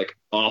this, like,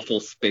 awful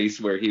space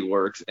where he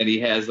works, and he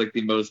has, like,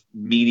 the most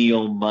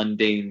menial,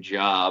 mundane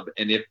job.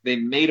 And if they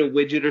made a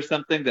widget or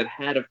something that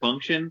had a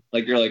function,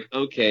 like, you're like,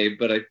 okay,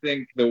 but I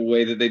think the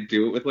way that they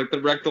do it with, like,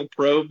 the rectal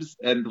probes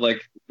and,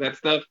 like, that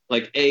stuff,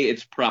 like, A,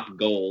 it's prop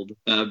gold,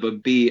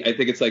 but B, I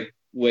think it's like,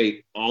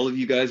 wait, all of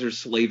you guys are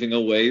slaving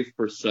away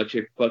for such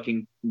a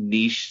fucking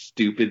niche,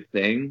 stupid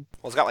thing?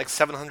 Well, it's got like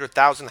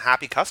 700,000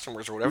 happy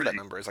customers or whatever that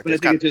number is. Like, but I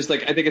think it's just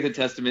like, I think it's a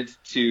testament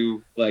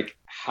to like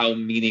how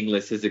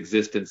meaningless his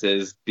existence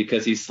is,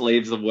 because he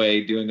slaves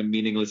away doing a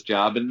meaningless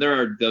job. And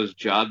there are those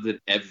jobs at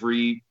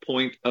every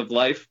point of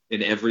life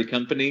in every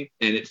company.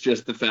 And it's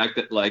just the fact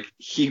that like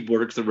he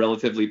works a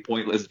relatively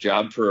pointless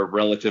job for a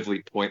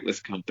relatively pointless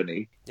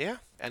company. Yeah.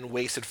 And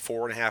wasted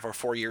 4.5 or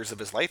 4 years of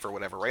his life or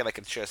whatever, right? Like,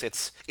 it's just,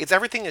 it's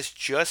everything is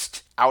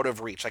just out of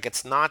reach. Like,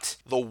 it's not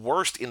the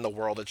worst in the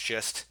world, it's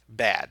just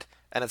bad.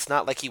 And it's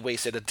not like he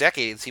wasted a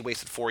decade, he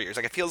wasted 4 years.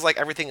 Like, it feels like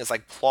everything is,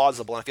 like,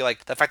 plausible. And I feel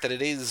like the fact that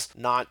it is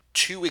not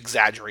too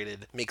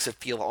exaggerated makes it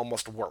feel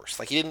almost worse.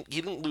 Like, he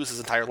didn't lose his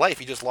entire life,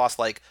 he just lost,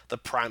 like, the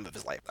prime of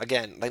his life.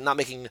 Again, like, not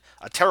making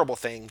a terrible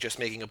thing, just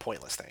making a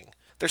pointless thing.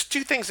 There's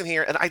 2 things in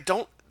here, and I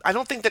don't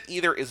think that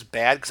either is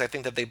bad, because I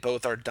think that they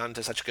both are done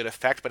to such good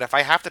effect, but if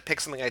I have to pick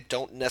something I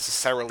don't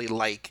necessarily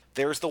like,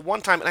 there's the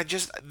one time, and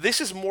this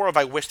is more of,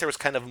 I wish there was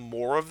kind of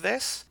more of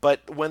this,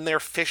 but when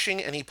they're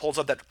fishing and he pulls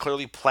up that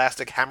clearly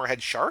plastic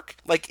hammerhead shark,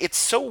 like, it's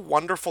so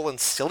wonderful and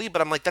silly,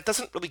 but I'm like, that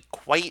doesn't really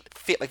quite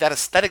fit, like, that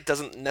aesthetic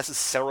doesn't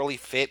necessarily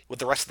fit with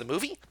the rest of the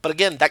movie, but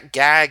again, that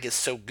gag is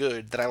so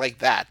good that I like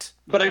that.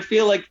 But I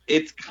feel like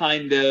it's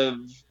kind of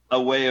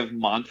a way of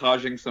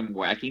montaging some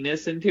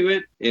wackiness into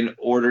it in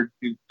order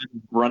to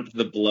confront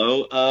the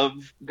blow of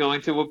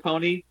going to a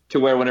pony. To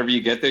where whenever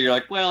you get there, you're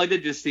like, well, I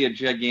did just see a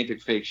gigantic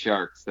fake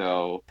shark,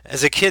 so.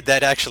 As a kid,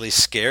 that actually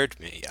scared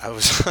me. I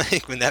was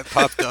like, when that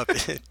popped up,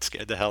 it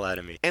scared the hell out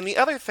of me. And the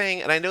other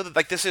thing, and I know that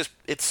like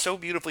it's so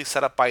beautifully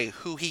set up by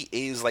who he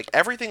is, like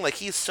everything, like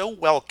he's so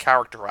well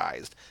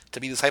characterized to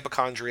be this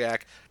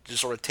hypochondriac, to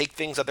just sort of take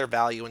things at their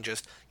value and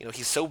just,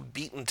 he's so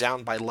beaten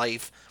down by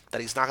life that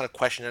he's not going to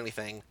question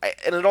anything.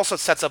 And it also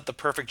sets up the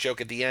perfect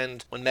joke at the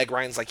end when Meg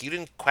Ryan's like, you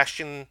didn't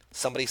question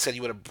somebody said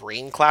you had a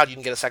brain cloud, you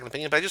didn't get a second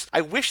opinion. But I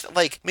wish that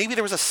like maybe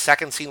there was a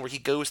second scene where he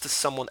goes to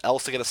someone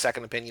else to get a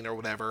second opinion or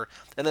whatever.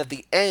 And at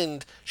the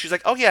end, she's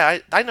like, oh yeah,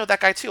 I know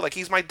that guy too. Like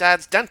he's my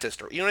dad's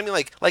dentist, or you know what I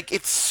mean? Like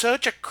it's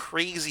such a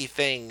crazy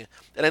thing.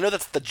 And I know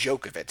that's the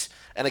joke of it.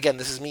 And again,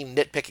 this is me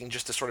nitpicking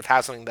just to sort of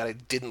have something that I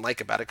didn't like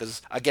about it,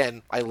 because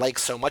again, I like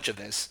so much of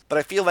this. But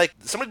I feel like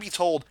somebody be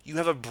told you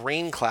have a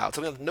brain cloud,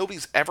 something that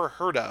nobody's ever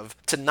heard of,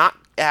 to not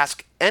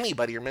ask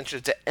anybody or mention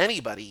it to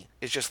anybody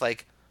is just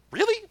like,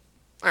 really?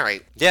 All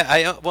right. Yeah,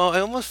 I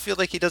almost feel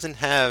like he doesn't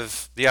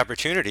have the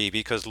opportunity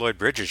because Lloyd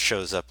Bridges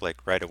shows up like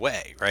right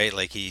away, right?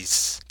 Like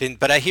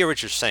but I hear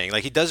what you're saying.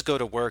 Like he does go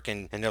to work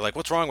and they're like,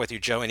 "What's wrong with you,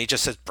 Joe?" And he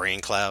just says brain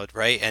cloud,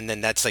 right? And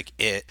then that's like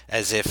it,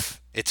 as if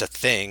it's a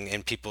thing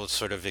and people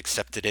sort of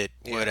accepted it,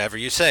 whatever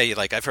you say.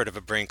 Like, I've heard of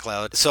a brain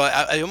cloud. So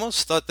I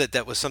almost thought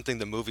that was something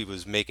the movie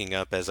was making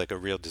up as like a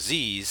real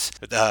disease.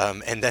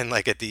 And then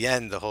like at the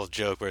end, the whole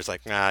joke where it's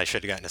like, nah, I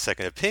should have gotten a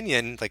second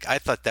opinion. Like, I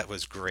thought that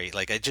was great.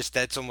 Like,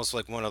 that's almost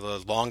like one of the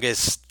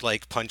longest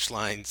like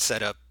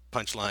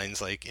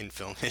punchlines like in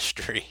film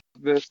history.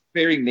 The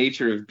very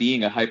nature of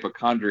being a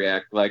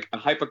hypochondriac, like a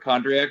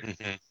hypochondriac,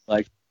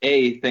 like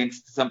A,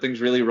 thinks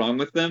something's really wrong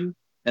with them,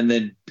 and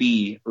then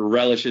B,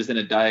 relishes in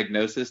a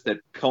diagnosis that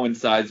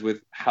coincides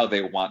with how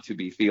they want to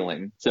be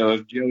feeling. So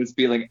if Joe is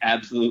feeling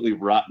absolutely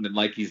rotten and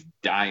like he's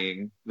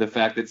dying, the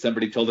fact that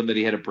somebody told him that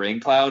he had a brain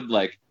cloud,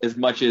 like, as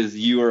much as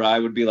you or I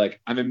would be like,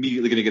 I'm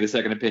immediately going to get a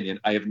second opinion,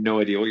 I have no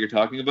idea what you're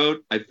talking about,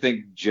 I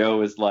think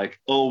Joe is like,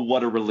 oh,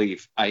 what a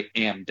relief, I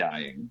am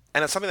dying.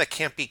 And it's something that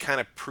can't be kind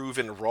of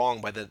proven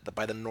wrong by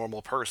the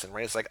normal person,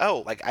 right? It's like,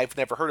 oh, like, I've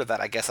never heard of that,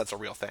 I guess that's a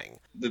real thing.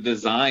 The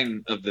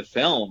design of the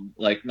film,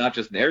 like, not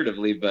just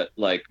narratively, but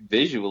like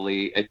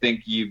visually, I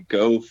think you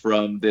go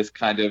from this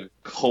kind of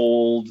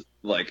cold,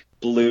 like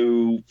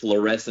blue,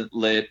 fluorescent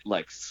lit,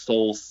 like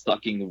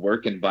soul-sucking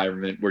work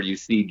environment where you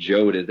see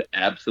Joe at his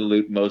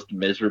absolute most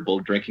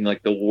miserable, drinking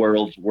like the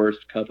world's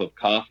worst cup of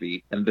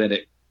coffee, and then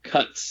it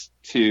cuts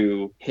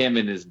to him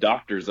in his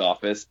doctor's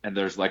office, and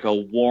there's like a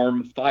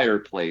warm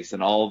fireplace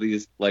and all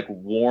these like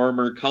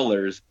warmer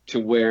colors to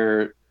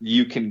where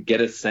you can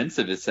get a sense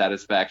of his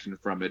satisfaction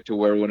from it, to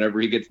where whenever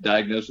he gets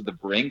diagnosed with a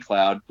brain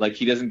cloud, like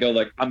he doesn't go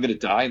like, I'm gonna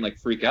die, and like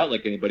freak out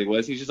like anybody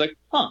was. He's just like,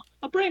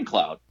 a brain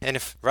cloud. And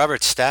if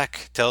Robert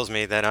Stack tells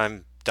me that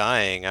I'm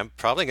dying, I'm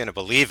probably going to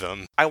believe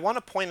him. I want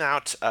to point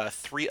out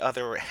 3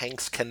 other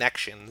Hanks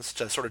connections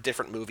to sort of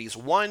different movies.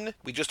 One,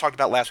 we just talked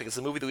about last week. It's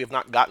a movie that we have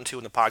not gotten to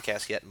in the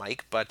podcast yet,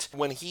 Mike, but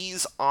when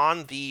he's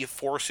on the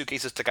 4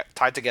 suitcases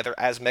tied together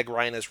as Meg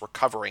Ryan is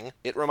recovering,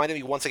 it reminded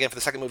me once again, for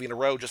the second movie in a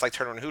row, just like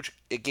Turner and Hooch,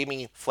 it gave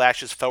me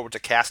flashes forward to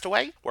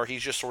Castaway, where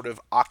he's just sort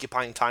of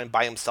occupying time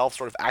by himself,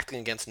 sort of acting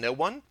against no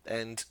one,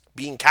 and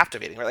being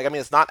captivating, right? Like, I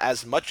mean, it's not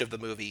as much of the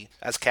movie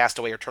as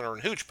Castaway or Turner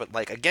and Hooch, but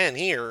like, again,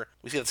 here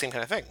we see the same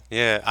kind of thing.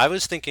 Yeah, I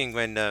was thinking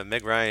when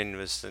Meg Ryan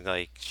was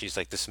like, she's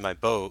like, this is my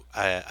boat,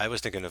 I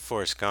was thinking of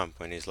Forrest Gump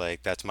when he's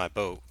like, that's my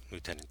boat,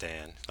 Lieutenant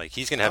Dan. Like,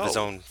 he's gonna have his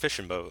own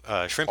fishing boat,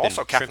 shrimp.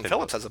 Also, Captain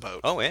Phillips has a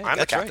boat. Oh, yeah, I'm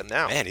the captain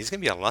now. Man, he's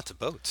gonna be on lots of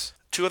boats.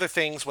 2 other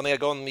things, when they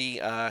go on the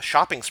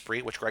shopping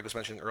spree, which Greg was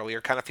mentioning earlier,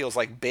 kind of feels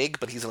like Big,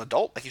 but he's an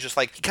adult. Like, he's just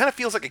like, he kind of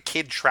feels like a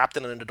kid trapped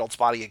in an adult's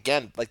body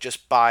again, like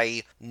just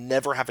by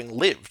never having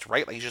lived,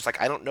 right? Like, he's just like,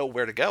 I don't know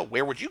where to go.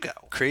 Where would you go?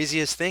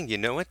 Craziest thing, you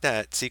know what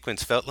that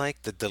sequence felt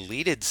like? The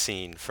deleted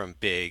scene from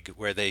Big,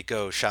 where they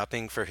go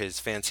shopping for his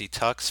fancy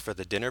tux for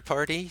the dinner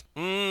party.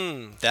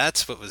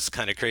 That's what was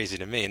kind of crazy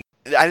to me.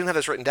 I didn't have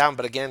this written down,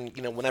 but again,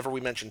 whenever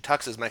we mention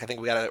tuxes, Mike, I think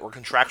we're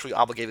contractually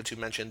obligated to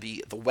mention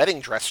the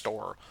wedding dress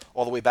store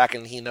all the way back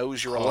in He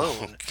Knows You're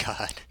Alone. Oh,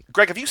 God.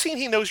 Greg, have you seen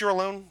He Knows You're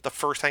Alone, the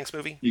first Hanks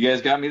movie? You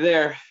guys got me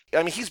there.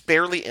 I mean, he's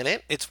barely in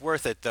it. It's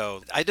worth it,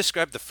 though. I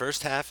described the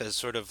first half as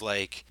sort of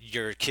like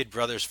your kid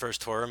brother's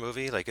first horror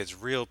movie. Like, it's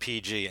real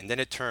PG, and then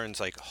it turns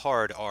like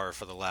hard R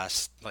for the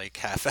last like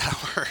half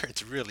hour.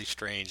 It's really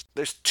strange.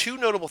 There's 2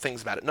 notable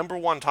things about it. Number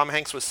one, Tom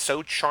Hanks was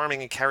so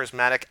charming and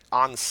charismatic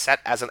on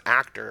set as an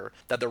actor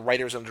that the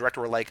writers and the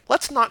director were like,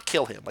 let's not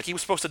kill him. Like, he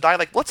was supposed to die.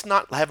 Like, let's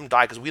not have him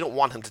die because we don't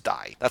want him to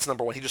die. That's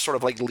number one. He just sort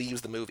of like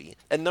leaves the movie.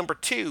 And number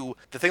 2,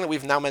 the thing that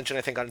we've now mentioned,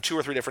 I think, on 2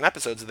 or 3 different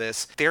episodes of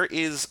this, there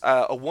is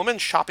a woman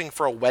shopping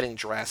for a wedding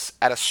dress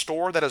at a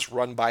store that is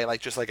run by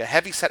like just like a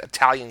heavyset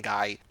Italian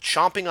guy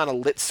chomping on a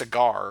lit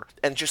cigar,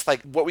 and just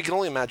like what we can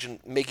only imagine,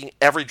 making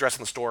every dress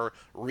in the store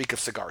reek of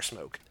cigar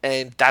smoke.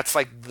 And that's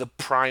like the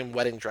prime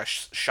wedding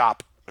dress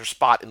shop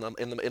spot in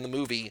the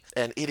movie,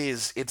 and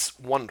it's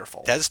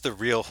wonderful. That's the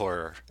real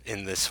horror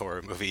in this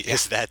horror movie,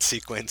 is that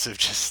sequence of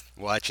just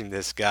watching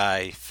this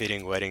guy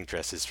fitting wedding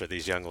dresses for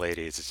these young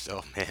ladies. It's,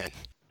 oh man.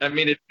 I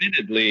mean,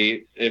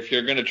 admittedly, if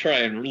you're going to try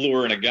and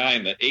lure in a guy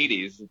in the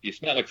 80s, if you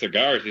smell like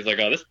cigars, he's like,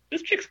 oh,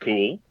 this chick's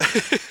cool.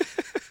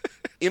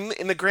 In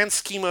the grand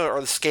schema or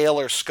the scale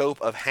or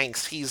scope of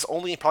Hanks, he's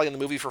only probably in the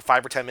movie for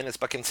 5 or 10 minutes,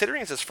 but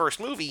considering it's his first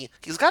movie,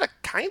 he's got a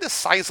kind of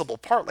sizable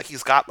part. Like,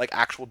 he's got, like,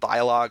 actual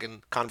dialogue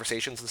and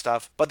conversations and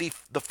stuff. But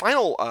the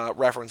final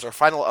reference, or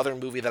final other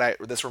movie that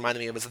this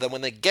reminded me of, is that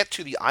when they get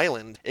to the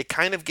island, it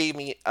kind of gave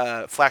me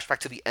a flashback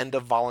to the end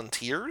of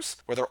Volunteers,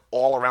 where they're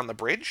all around the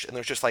bridge, and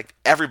there's just, like,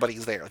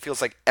 everybody's there. It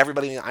feels like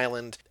everybody in the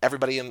island,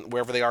 everybody in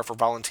wherever they are for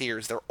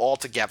Volunteers, they're all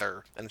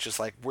together, and it's just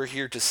like, we're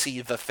here to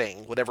see the thing,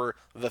 whatever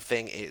the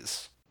thing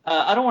is.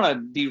 I don't want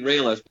to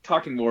derail us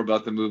talking more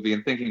about the movie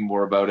and thinking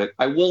more about it.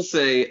 I will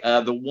say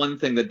the one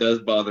thing that does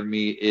bother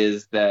me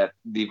is that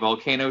the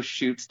volcano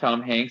shoots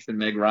Tom Hanks and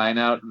Meg Ryan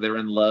out. They're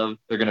in love.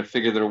 They're going to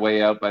figure their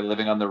way out by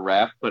living on the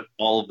raft, but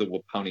all of the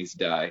Waponis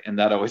die, and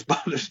that always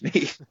bothers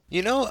me.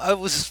 You know,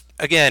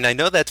 I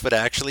know that's what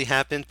actually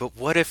happened, but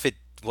what if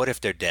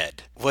they're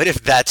dead? What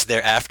if that's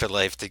their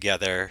afterlife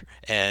together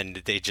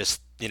and they just,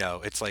 you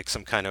know, it's like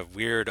some kind of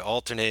weird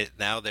alternate,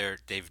 now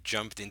they've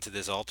jumped into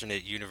this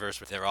alternate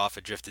universe where they're off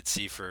adrift at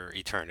sea for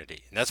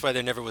eternity. And that's why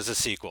there never was a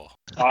sequel.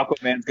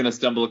 Aquaman's going to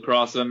stumble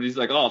across them, and he's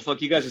like, oh,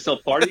 fuck, you guys are still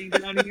partying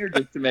down here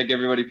just to make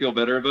everybody feel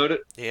better about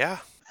it? Yeah.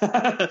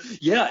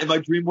 Yeah, in my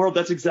dream world,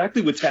 that's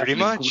exactly what's happening.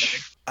 Pretty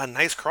much. A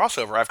nice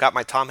crossover. I've got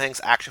my Tom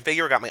Hanks action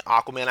figure. I've got my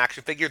Aquaman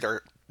action figure.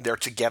 They're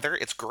together.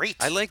 It's great.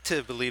 I like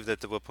to believe that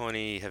the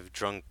Waponi have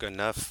drunk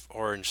enough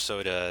orange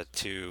soda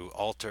to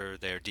alter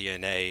their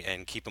DNA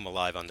and keep them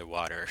alive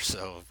underwater.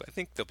 So I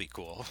think they'll be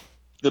cool.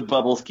 The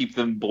bubbles keep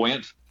them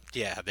buoyant.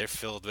 Yeah, they're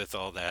filled with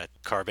all that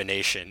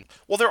carbonation.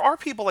 Well, there are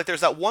people, like,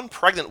 there's that one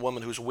pregnant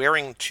woman who's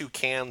wearing 2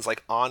 cans,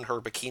 like, on her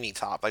bikini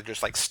top, like,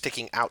 just, like,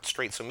 sticking out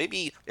straight. So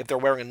maybe if they're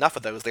wearing enough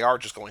of those, they are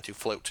just going to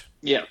float.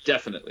 Yeah,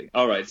 definitely.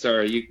 All right,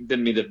 sorry, you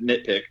didn't mean to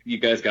nitpick. You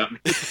guys got me.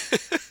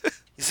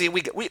 You see,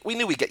 we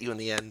knew we'd get you in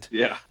the end.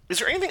 Yeah. Is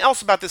there anything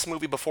else about this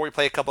movie before we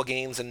play a couple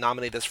games and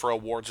nominate this for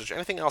awards? Is there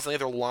anything else, any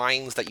other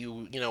lines that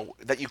you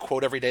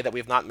quote every day that we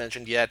have not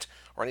mentioned yet,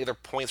 or any other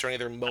points or any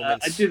other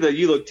moments? I do that.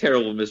 You look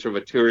terrible, Mr.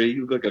 Vittori.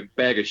 You look like a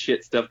bag of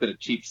shit stuffed in a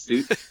cheap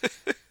suit.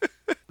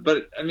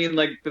 But, I mean,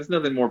 like, there's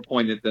nothing more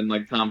poignant than,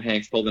 like, Tom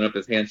Hanks holding up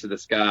his hands to the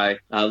sky,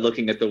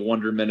 looking at the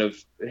wonderment of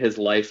his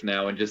life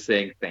now and just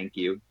saying thank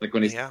you. Like,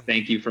 when he's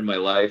thank you for my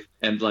life,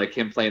 and, like,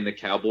 him playing the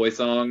cowboy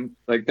song,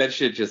 like, that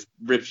shit just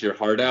rips your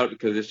heart out,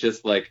 because it's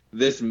just, like,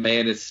 this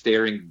man is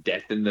staring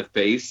death in the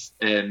face,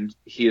 and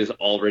he has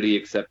already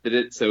accepted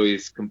it, so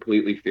he's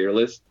completely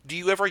fearless. Do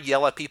you ever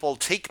yell at people,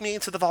 take me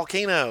to the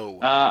volcano?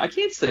 I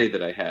can't say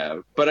that I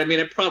have, but, I mean,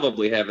 I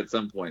probably have at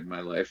some point in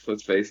my life,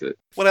 let's face it.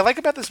 What I like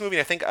about this movie,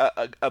 I think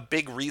a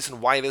big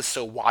reason why it is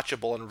so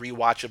watchable and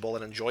rewatchable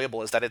and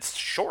enjoyable is that it's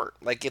short.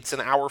 Like, it's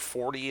an hour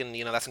 40, and,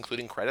 you know, that's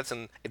including credits,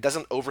 and it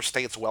doesn't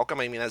overstay its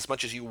welcome. I mean, as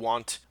much as you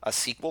want a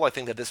sequel, I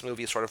think that this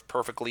movie is sort of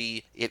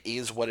perfectly, it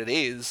is what it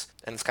is,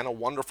 and it's kind of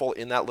wonderful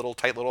in that little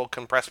tight little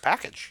compressed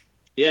package.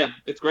 Yeah,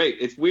 it's great.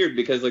 It's weird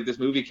because, like, this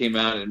movie came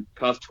out and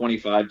cost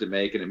 $25 to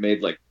make, and it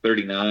made, like,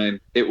 $39.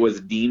 It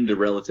was deemed a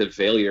relative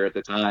failure at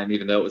the time,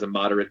 even though it was a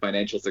moderate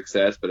financial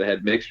success, but it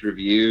had mixed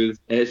reviews.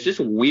 And it's just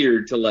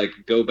weird to, like,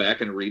 go back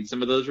and read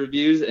some of those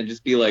reviews and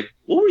just be like,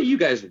 what were you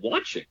guys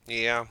watching?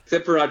 Yeah.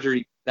 Except for Roger,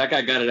 that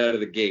guy got it out of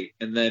the gate.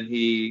 And then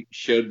he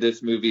showed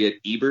this movie at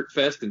Ebert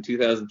Fest in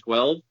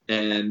 2012,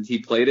 and he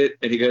played it,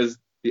 and he goes,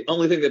 the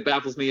only thing that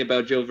baffles me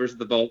about Joe versus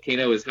the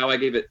Volcano is how I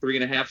gave it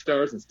 3.5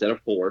 stars instead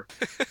of 4.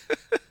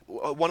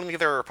 One of the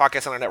other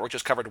podcasts on our network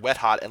just covered Wet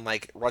Hot, and,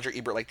 like, Roger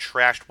Ebert, like,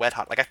 trashed Wet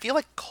Hot. Like, I feel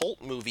like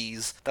cult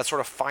movies that sort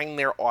of find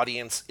their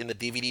audience in the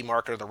DVD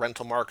market or the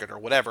rental market or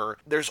whatever,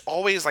 there's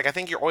always, like, I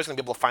think you're always going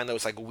to be able to find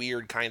those, like,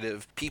 weird kind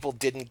of people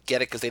didn't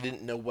get it because they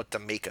didn't know what to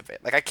make of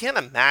it. Like, I can't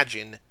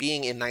imagine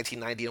being in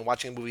 1990 and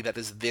watching a movie that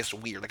is this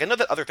weird. Like, I know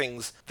that other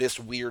things this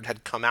weird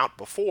had come out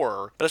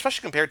before, but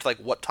especially compared to, like,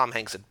 what Tom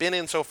Hanks had been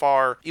in so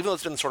far, even though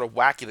it's been sort of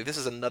wacky, like, this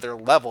is another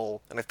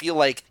level, and I feel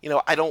like, you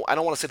know, I don't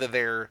want to say that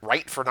they're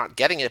right for not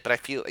getting it, but I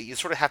feel you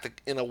sort of have to,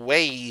 in a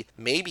way,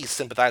 maybe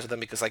sympathize with them,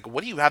 because, like,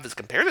 what do you have to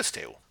compare this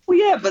to? Well,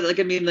 yeah, but, like,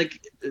 I mean, like,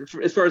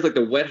 as far as, like,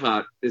 the Wet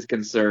Hot is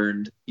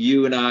concerned,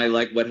 you and I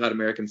like Wet Hot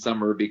American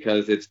Summer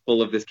because it's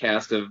full of this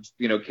cast of,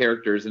 you know,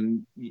 characters,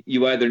 and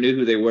you either knew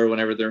who they were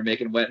whenever they were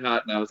making Wet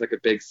Hot, and I was, like, a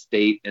big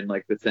State and,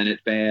 like, the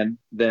Senate fan,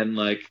 then,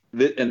 like,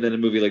 and then a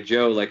movie like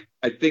Joe, like,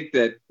 I think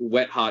that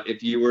Wet Hot,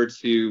 if you were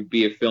to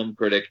be a film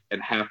critic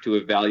and have to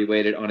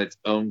evaluate it on its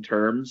own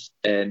terms,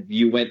 and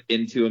you went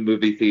into a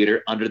movie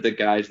theater under the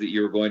guise that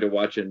you were going to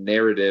watch a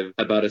narrative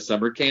about a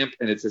summer camp,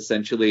 and it's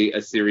essentially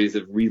a series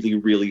of really,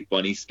 really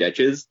funny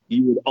sketches,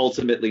 you would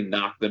ultimately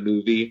knock the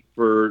movie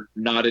for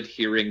not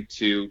adhering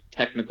to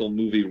technical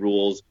movie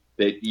rules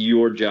that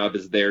your job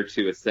is there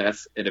to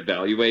assess and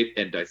evaluate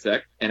and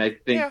dissect. And I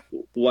think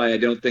why I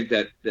don't think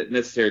that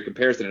necessary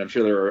comparison, and I'm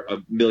sure there are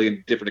a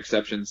million different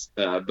exceptions,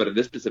 but in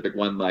this specific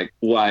one, like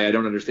why I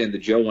don't understand the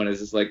Joe one is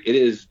just like it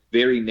is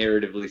very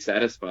narratively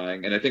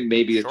satisfying. And I think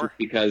maybe it's just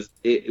because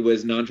it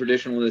was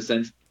non-traditional in the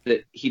sense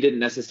that he didn't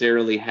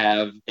necessarily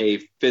have a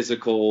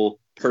physical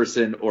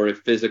person or a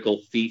physical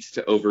feat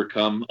to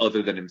overcome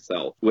other than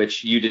himself,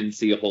 which you didn't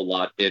see a whole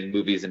lot in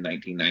movies in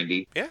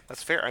 1990. Yeah,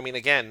 that's fair. I mean,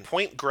 again,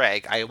 point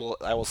Greg. I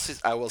will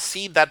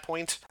cede that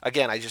point.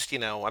 Again, I'm just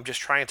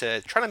trying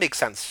to make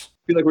sense.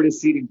 I feel like we're just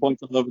ceding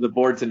points all over the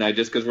board tonight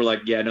just because we're like,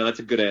 yeah, no, that's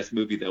a good-ass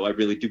movie, though. I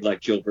really do like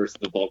Joe versus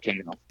the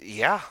Volcano.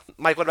 Yeah.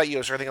 Mike, what about you?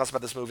 Is there anything else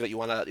about this movie that you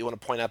want to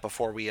point out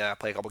before we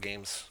play a couple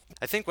games?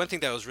 I think one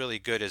thing that was really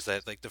good is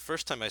that like the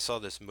first time I saw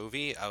this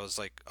movie, I was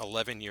like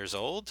 11 years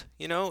old,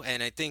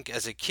 and I think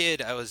as a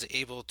kid I was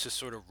able to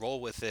sort of roll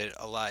with it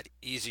a lot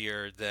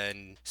easier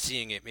than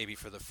seeing it maybe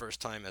for the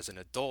first time as an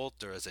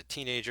adult or as a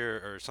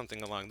teenager or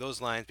something along those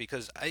lines,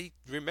 because I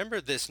remember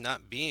this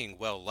not being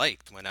well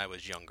liked when I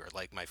was younger.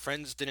 Like my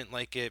friends didn't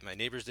like it, my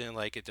neighbors didn't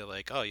like it. They're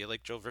like, "Oh, you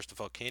like Joe versus the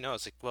Volcano?" I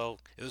was like, "Well,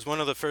 it was one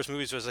of the first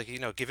movies where I was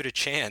like, give it a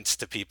chance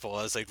to people."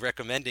 I was like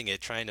recommending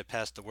it, trying to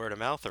pass the word of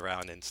mouth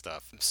around and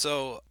stuff.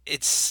 So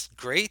it's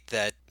great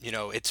that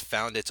it's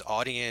found its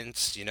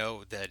audience,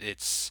 that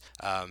it's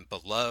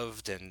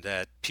beloved and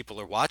that people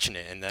are watching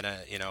it, and that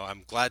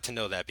I'm glad to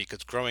know that,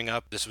 because growing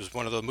up this was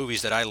one of the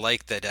movies that I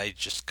liked that I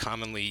just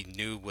commonly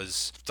knew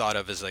was thought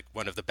of as like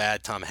one of the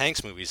bad Tom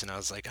Hanks movies, and I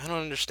was like, I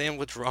don't understand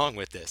what's wrong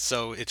with this.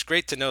 So it's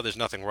great to know there's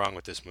nothing wrong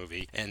with this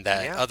movie and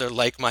that other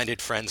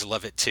like-minded friends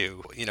love it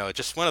too.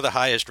 Just one of the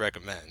highest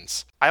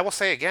recommends. I will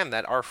say again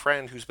that our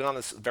friend who's been on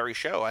this very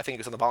show, I think it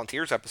was on the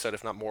Volunteers episode,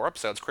 if not more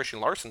episodes, Christian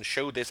Larson,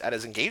 showed this at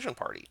his engagement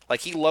party.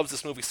 Like, he loves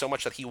this movie so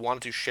much that he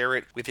wanted to share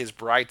it with his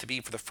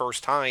bride-to-be for the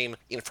first time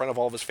in front of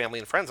all of his family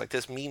and friends. Like,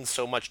 this means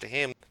so much to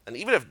him. And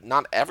even if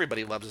not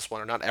everybody loves this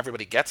one or not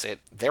everybody gets it,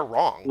 they're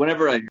wrong.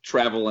 Whenever I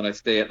travel and I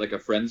stay at like a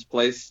friend's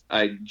place,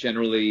 I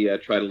generally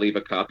try to leave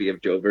a copy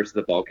of Joe versus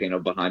the Volcano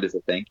behind as a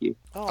thank you.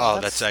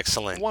 Oh, that's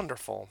excellent.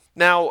 Wonderful.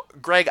 Now,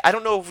 Greg, I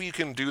don't know if you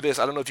can do this.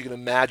 I don't know if you can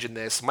imagine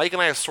this. Mike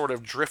and I have sort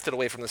of drifted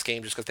away from this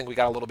game just because I think we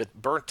got a little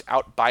bit burnt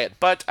out by it.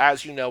 But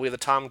as you know, we have the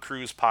Tom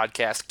Cruise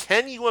podcast.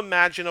 Can you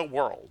imagine a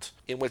world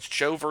in which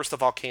Joe versus the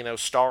Volcano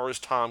stars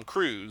Tom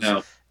Cruise?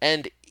 No.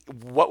 And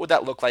what would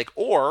that look like?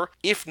 Or,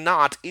 if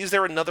not, is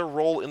there another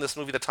role in this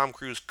movie that Tom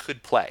Cruise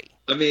could play?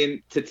 I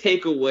mean, to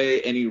take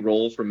away any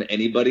role from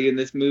anybody in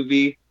this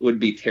movie would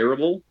be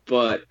terrible,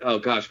 but, oh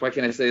gosh, why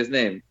can't I say his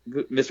name?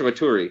 Mr.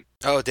 Waturi.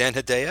 Oh, Dan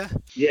Hedaya?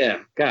 Yeah,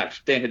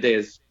 gosh, Dan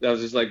Hedaya I was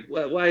just like,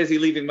 why is he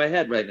leaving my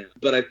head right now?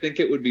 But I think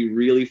it would be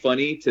really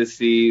funny to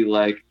see,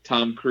 like,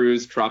 Tom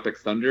Cruise Tropic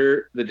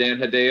Thunder, the Dan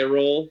Hedaya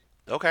role.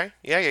 Okay,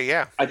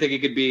 yeah. I think it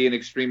could be an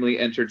extremely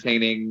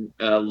entertaining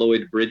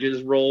Lloyd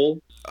Bridges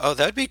role. Oh,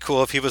 that'd be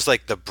cool if he was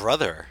like the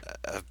brother,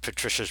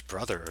 Patricia's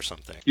brother or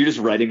something. You're just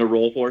writing a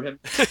role for him?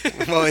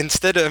 Well,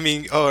 instead of,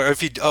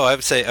 I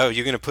would say,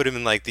 you're going to put him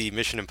in like the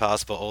Mission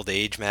Impossible old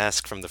age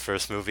mask from the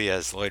first movie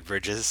as Lloyd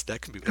Bridges.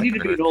 That could be. He need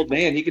to be an old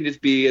man. He can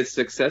just be as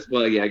successful.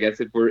 Well, yeah, I guess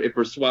if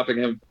we're swapping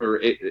him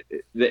for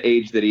the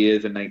age that he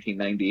is in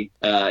 1990,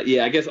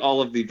 I guess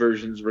all of the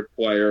versions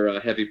require a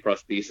heavy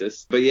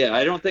prosthesis. But yeah,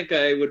 I don't think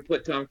I would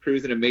put Tom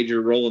Cruise in a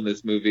major role in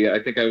this movie.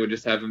 I think I would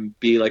just have him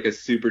be like a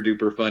super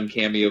duper fun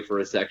cameo for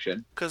a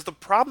section. Because the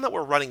problem that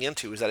we're running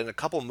into is that in a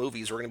couple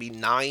movies we're going to be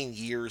 9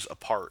 years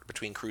apart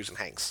between Cruise and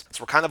Hanks.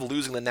 So we're kind of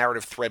losing the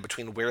narrative thread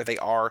between where they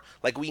are.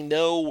 Like, we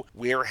know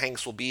where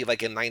Hanks will be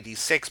like in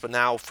 96, but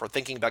now for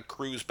thinking about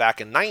Cruise back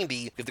in 90,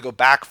 you have to go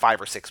back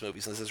 5 or 6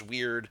 movies. And this is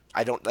weird.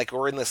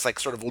 We're in this like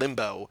sort of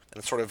limbo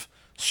and sort of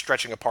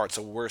stretching apart.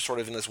 So we're sort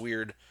of in this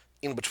weird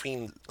in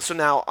between. So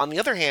now, on the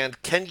other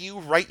hand, can you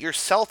write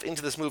yourself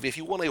into this movie? If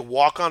you want a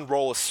walk-on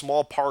role, a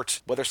small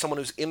part, whether someone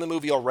who's in the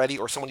movie already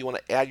or someone you want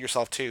to add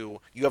yourself to,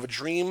 you have a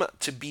dream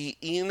to be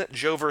in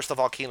Joe vs. the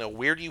Volcano,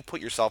 where do you put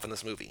yourself in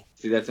this movie?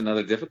 See, that's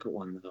another difficult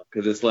one, though,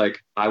 because it's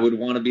like, I would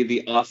want to be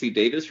the Ossie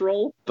Davis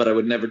role, but I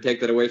would never take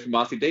that away from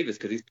Ossie Davis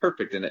because he's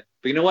perfect in it.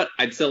 But you know what?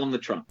 I'd sell him the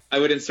trunk. I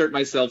would insert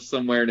myself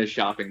somewhere in a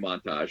shopping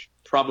montage.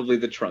 Probably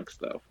the trunks,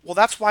 though. Well,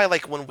 that's why,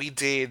 like, when we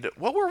did,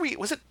 were we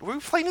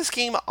playing this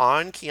game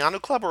on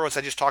Keanu Club, or was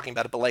I just talking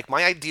about it? But, like,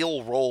 my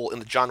ideal role in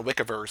the John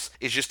Wickiverse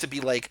is just to be,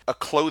 like, a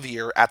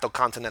clothier at the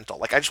Continental.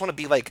 Like, I just want to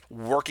be, like,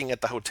 working at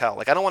the hotel.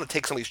 Like, I don't want to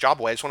take somebody's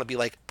job away. I just want to be,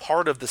 like,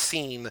 part of the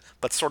scene,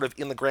 but sort of,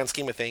 in the grand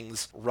scheme of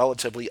things,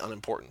 relatively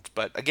unimportant.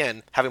 But,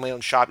 again, having my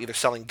own shop, either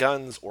selling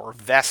guns or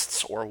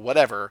vests or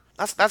whatever,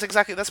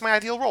 that's my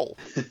ideal role.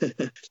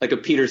 Like a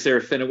Peter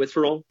Serafinowicz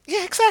role?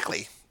 Yeah,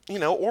 exactly. You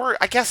know, or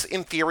I guess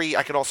in theory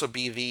I could also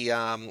be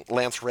the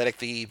Lance Reddick,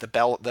 the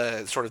bell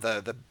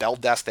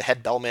desk, the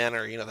head bellman,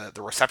 or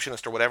the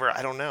receptionist or whatever.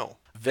 I don't know.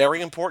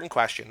 Very important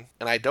question,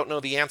 and I don't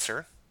know the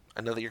answer.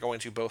 I know that you're going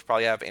to both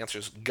probably have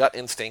answers, gut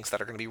instincts that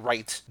are going to be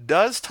right.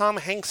 Does Tom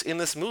Hanks in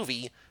this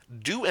movie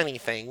do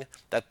anything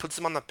that puts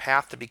him on the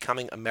path to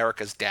becoming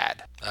America's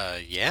dad?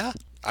 Yeah.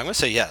 I'm going to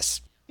say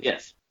yes.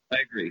 Yes. I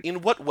agree.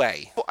 In what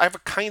way? Well, I have a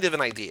kind of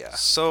an idea.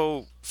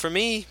 So for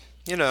me,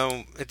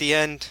 at the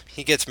end,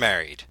 he gets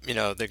married.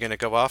 They're going to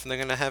go off and they're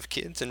going to have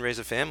kids and raise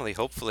a family.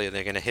 Hopefully,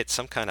 they're going to hit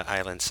some kind of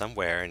island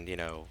somewhere and,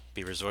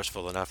 be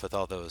resourceful enough with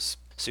all those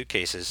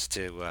suitcases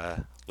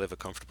to live a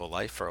comfortable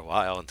life for a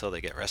while until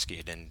they get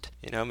rescued. And,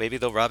 maybe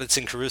they'll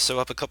Robinson Crusoe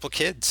up a couple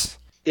kids.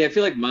 Yeah, I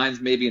feel like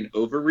mine's maybe an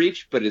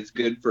overreach, but it's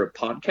good for a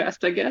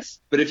podcast, I guess.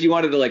 But if you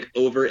wanted to like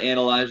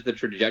overanalyze the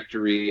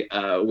trajectory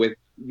with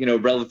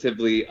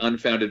relatively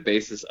unfounded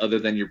basis other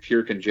than your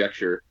pure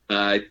conjecture,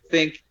 I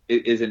think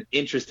it is an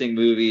interesting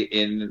movie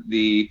in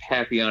the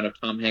pantheon of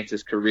Tom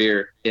Hanks's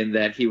career in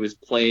that he was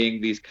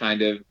playing these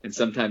kind of, and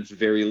sometimes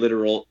very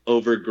literal,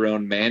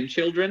 overgrown man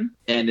children.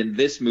 And in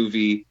this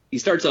movie, he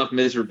starts off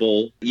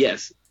miserable,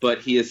 yes, but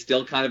he is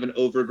still kind of an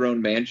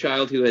overgrown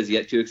man-child who has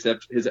yet to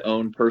accept his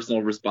own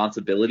personal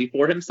responsibility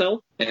for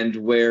himself, and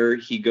where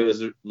he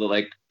goes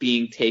like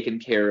being taken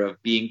care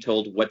of, being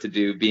told what to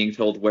do, being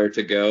told where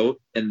to go,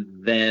 and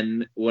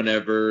then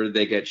whenever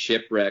they get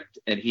shipwrecked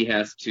and he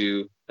has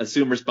to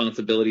assume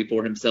responsibility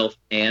for himself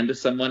and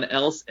someone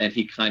else, and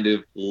he kind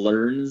of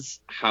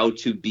learns how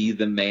to be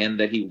the man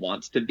that he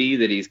wants to be,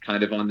 that he's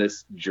kind of on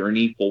this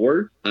journey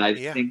for. I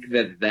think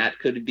that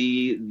could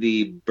be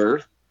the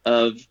birth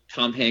of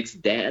Tom Hanks'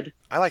 dad.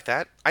 I like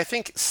that. I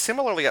think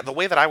similarly, the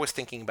way that I was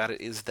thinking about it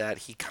is that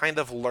he kind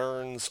of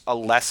learns a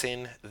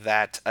lesson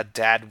that a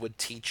dad would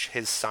teach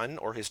his son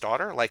or his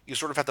daughter. Like, you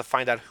sort of have to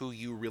find out who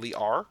you really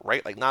are,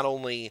 right? Like, not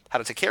only how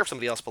to take care of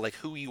somebody else, but like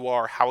who you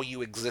are, how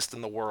you exist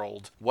in the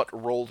world, what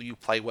role you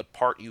play, what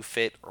part you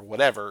fit, or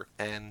whatever.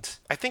 And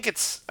I think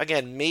it's,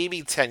 again,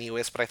 maybe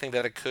tenuous, but I think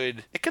that it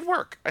could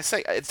work. I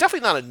say it's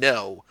definitely not a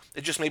no.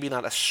 It's just maybe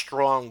not a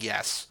strong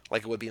yes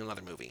like it would be in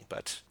another movie.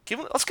 But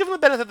let's give him the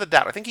benefit of the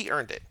doubt. I think he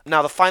earned it.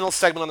 Now, the final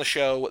segment on the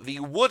show, the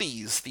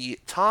Woodies, the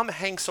Tom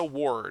Hanks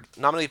Award.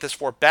 Nominate this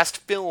for Best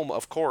Film,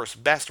 of course,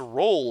 Best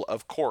Role,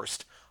 of course.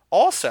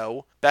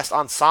 Also, Best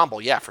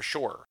Ensemble, yeah, for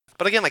sure.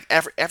 But again, like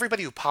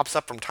everybody who pops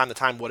up from time to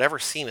time, whatever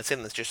scene it's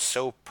in, is just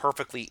so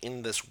perfectly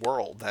in this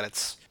world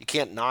that you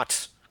can't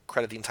not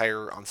credit the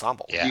entire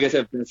ensemble. Yeah. You guys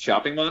have the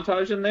shopping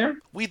montage in there?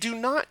 We do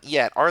not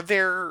yet. Are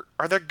there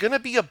gonna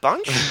be a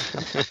bunch?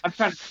 I'm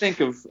trying to think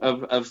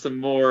of some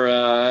more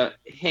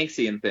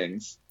Hanksian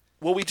things.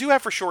 What we do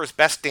have for sure is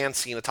best dance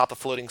scene atop the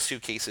floating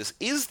suitcases.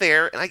 Is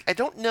there, and I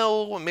don't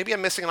know, maybe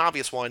I'm missing an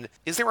obvious one,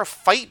 is there a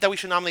fight that we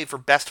should nominate for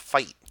best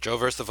fight? Joe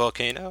versus the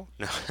volcano?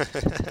 No.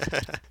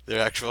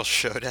 Their actual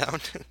showdown?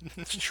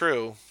 It's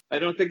true. I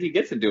don't think he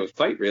gets into a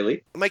fight,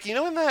 really. Mike, in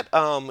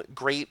that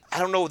great, I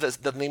don't know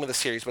the name of the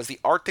series, but it's the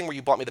art thing where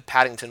you bought me the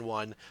Paddington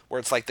one, where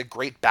it's like the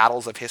great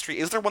battles of history.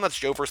 Is there one that's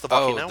Joe versus the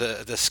volcano?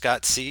 Oh, the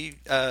Scott C.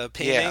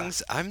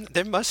 paintings?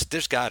 Yeah.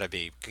 There's gotta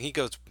be.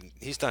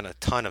 He's done a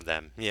ton of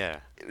them, yeah.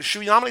 Should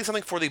we nominate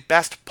something for the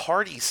best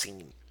party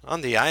scene?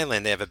 On the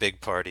island, they have a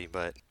big party,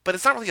 but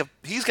it's not really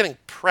he's getting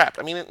prepped.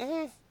 I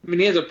mean,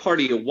 he has a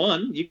party of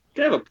one. You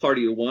can have a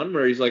party of one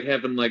where he's like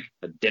having like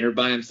a dinner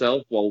by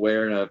himself while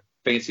wearing a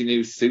fancy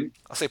new suit.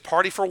 I'll say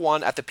party for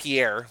one at the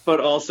Pierre. But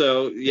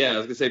also, yeah, I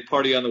was gonna say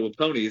party on the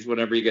Waponis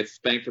whenever he gets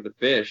spanked for the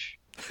fish.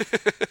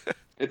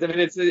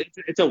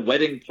 It's a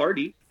wedding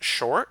party.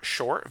 Sure,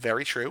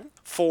 very true.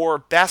 For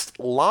best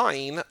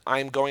line,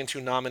 I'm going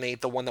to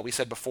nominate the one that we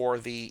said before,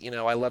 the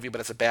I love you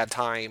but it's a bad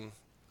time,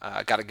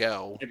 gotta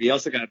go. And you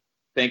also got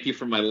Thank You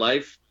for My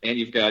Life, and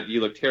you've got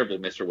You Look Terrible,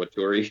 Mr.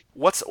 Waturi.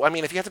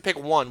 If you have to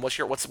pick one, what's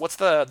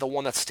the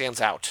one that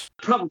stands out?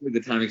 Probably the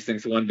Time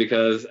Extinct one,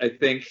 because I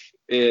think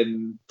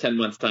in 10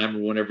 months' time, or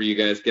whenever you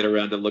guys get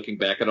around to looking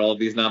back at all of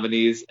these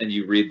nominees and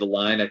you read the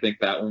line, I think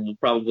that one will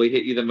probably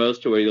hit you the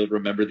most, to where you'll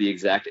remember the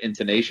exact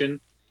intonation.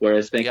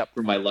 Whereas Thank You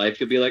for My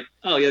Life, you'll be like,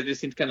 oh yeah, it just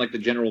seems kind of like the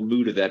general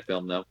mood of that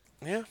film, though.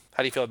 Yeah.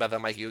 How do you feel about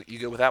that, Mike? You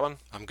good with that one?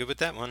 I'm good with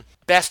that one.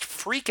 Best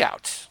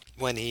freakout.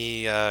 When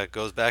he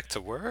goes back to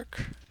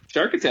work?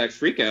 Shark Attack's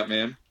freakout,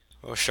 man.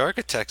 Well, Shark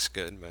Attack's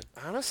good, but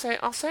I'll say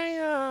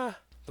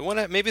the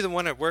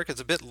one at work is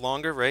a bit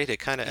longer, right? It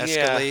kind of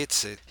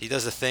escalates. Yeah. He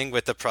does a thing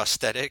with the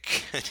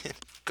prosthetic.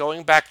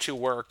 Going back to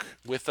work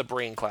with the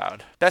brain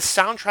cloud. Best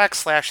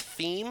soundtrack /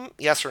 theme,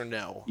 yes or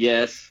no?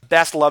 Yes.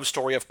 Best love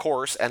story, of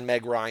course, and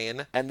Meg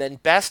Ryan. And then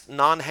best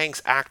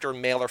non-Hanks actor,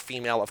 male or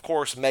female, of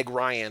course, Meg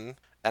Ryan.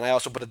 And I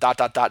also put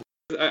a ...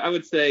 I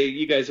would say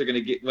you guys are going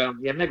to get... Well,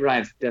 yeah, Meg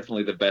Ryan's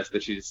definitely the best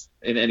that she's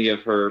in any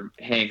of her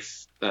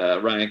Hanks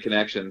Ryan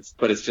connections.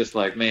 But it's just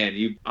like, man,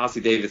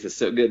 Ossie Davis is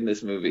so good in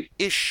this movie.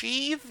 Is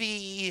she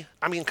the...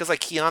 because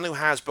like Keanu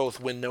has both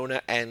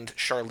Winona and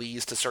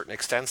Charlize to certain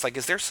extents. Like,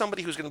 is there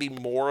somebody who's going to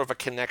be more of a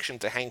connection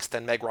to Hanks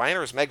than Meg Ryan?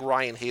 Or is Meg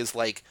Ryan his,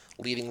 like,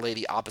 leading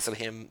lady opposite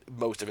him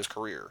most of his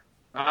career?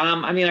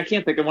 I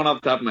can't think of one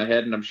off the top of my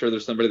head, and I'm sure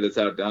there's somebody that's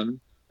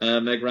outdone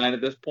Meg Ryan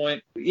at this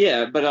point.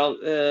 Yeah, but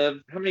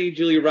how many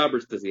Julia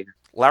Roberts does he have?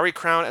 Larry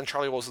Crown and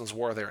Charlie Wilson's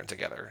War Therein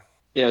together.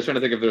 Yeah, I was trying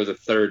to think if there was a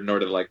third in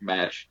order to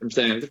match. I'm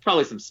saying there's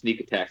probably some sneak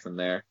attacks in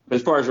there. But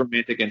as far as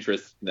romantic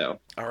interests, no.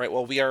 All right,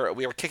 well, we are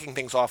kicking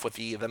things off with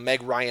the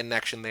Meg Ryan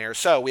action there.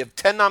 So we have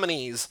 10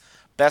 nominees: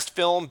 Best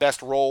Film,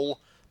 Best Role,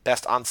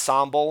 Best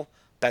Ensemble,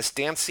 Best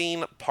dance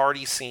scene,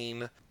 party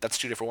scene, that's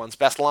 2 different ones.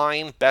 Best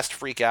line, best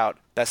freak out,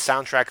 best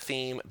soundtrack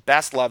theme,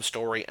 best love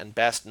story, and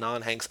best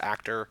non-Hanks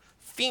actor,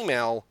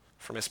 female,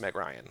 for Miss Meg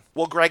Ryan.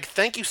 Well, Greg,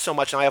 thank you so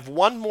much. And I have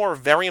one more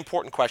very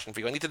important question for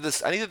you. I tease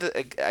this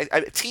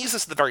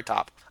at the very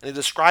top. I need to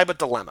describe a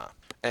dilemma.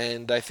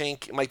 And I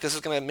think, Mike, this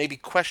is going to maybe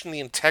question the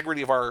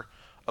integrity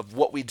of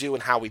what we do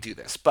and how we do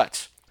this.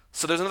 But,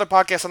 so there's another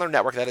podcast on their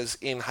network that is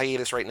in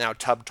hiatus right now,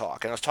 Tub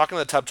Talk. And I was talking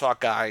to the Tub Talk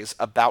guys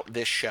about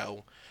this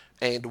show.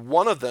 And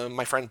one of them,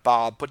 my friend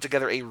Bob, put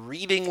together a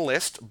reading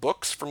list,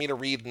 books for me to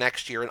read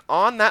next year. And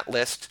on that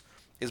list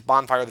is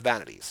Bonfire of the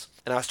Vanities.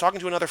 And I was talking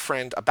to another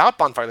friend about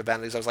Bonfire of the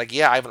Vanities. I was like,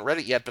 yeah, I haven't read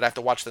it yet, but I have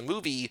to watch the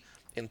movie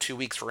in 2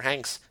 weeks for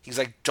Hanks. He's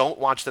like, don't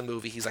watch the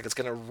movie. He's like, it's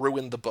going to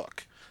ruin the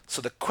book.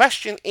 So the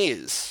question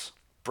is,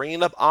 bringing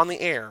it up on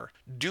the air,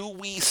 do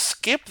we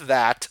skip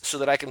that so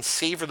that I can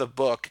savor the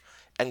book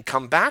and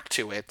come back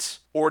to it,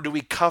 or do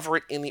we cover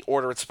it in the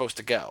order it's supposed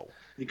to go?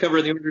 You cover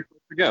it in the order it's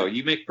supposed to go.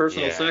 You make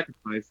personal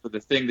sacrifice for the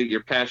thing that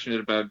you're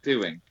passionate about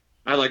doing.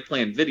 I like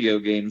playing video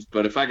games,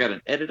 but if I got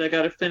an edit I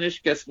got to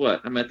finish, guess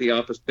what? I'm at the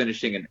office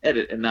finishing an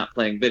edit and not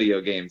playing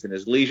video games. And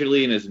as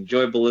leisurely and as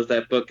enjoyable as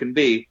that book can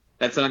be,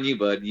 that's on you,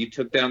 bud. You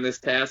took down this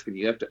task, and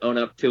you have to own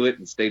up to it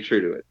and stay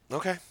true to it.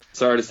 Okay.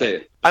 Sorry to say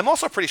it. I'm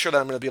also pretty sure that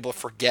I'm going to be able to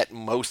forget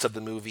most of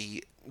the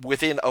movie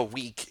within a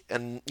week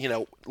and,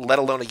 let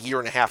alone a year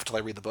and a half until I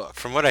read the book.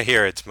 From what I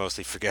hear, it's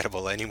mostly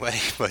forgettable anyway,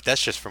 but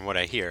that's just from what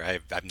I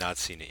hear. I've not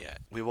seen it yet.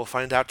 We will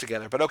find out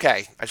together. But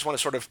okay, I just want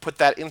to sort of put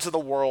that into the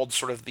world,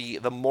 sort of the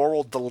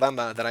moral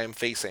dilemma that I am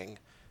facing,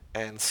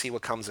 and see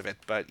what comes of it.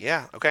 But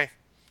yeah, okay.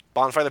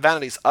 Bonfire of the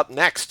Vanities, up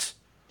next.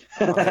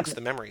 Hanks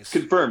the Memories.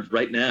 Confirmed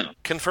right now.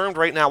 Confirmed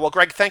right now. Well,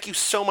 Greg, thank you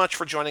so much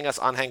for joining us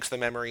on Hanks the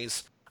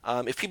Memories.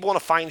 If people want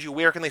to find you,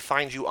 where can they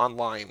find you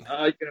online?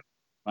 You can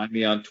find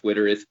me on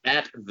Twitter. It's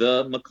at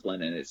the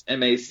McLennan. It's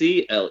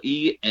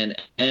MacLennan.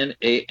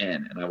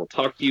 And I will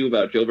talk to you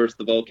about Joe versus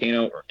the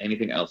Volcano or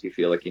anything else you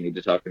feel like you need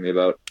to talk to me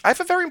about. I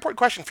have a very important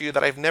question for you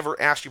that I've never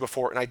asked you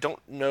before, and I don't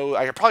know.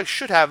 I probably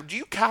should have. Do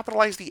you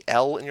capitalize the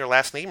L in your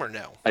last name or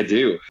no? I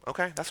do.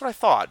 Okay, that's what I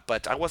thought,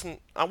 but I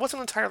wasn't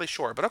entirely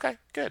sure. But okay,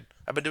 good.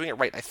 I've been doing it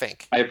right, I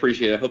think. I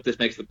appreciate it. I hope this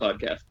makes the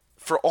podcast.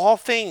 For all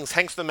things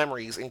Hanks the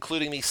Memories,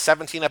 including the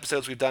 17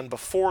 episodes we've done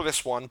before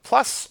this one,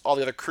 plus all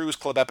the other Cruise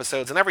Club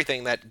episodes and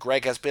everything that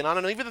Greg has been on,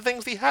 and even the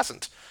things he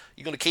hasn't,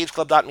 you can go to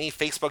cageclub.me,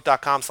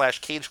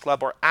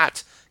 facebook.com/cageclub, or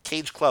at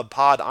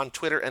cageclubpod on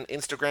Twitter and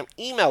Instagram.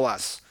 Email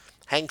us,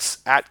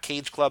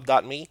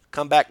 hanks@cageclub.me.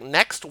 Come back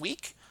next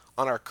week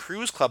on our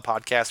Cruise Club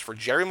podcast for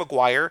Jerry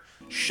Maguire,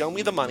 Show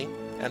Me the Money,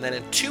 and then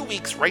in 2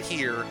 weeks right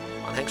here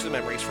on Hanks the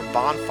Memories for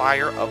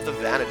Bonfire of the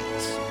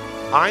Vanities.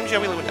 I'm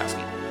Joey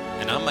Lewandowski.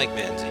 And I'm Mike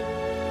Manzi.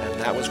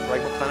 And that was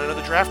Greg McLennan of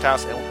the Draft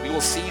House, and we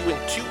will see you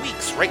in 2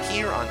 weeks right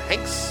here on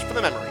Hanks for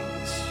the Memory.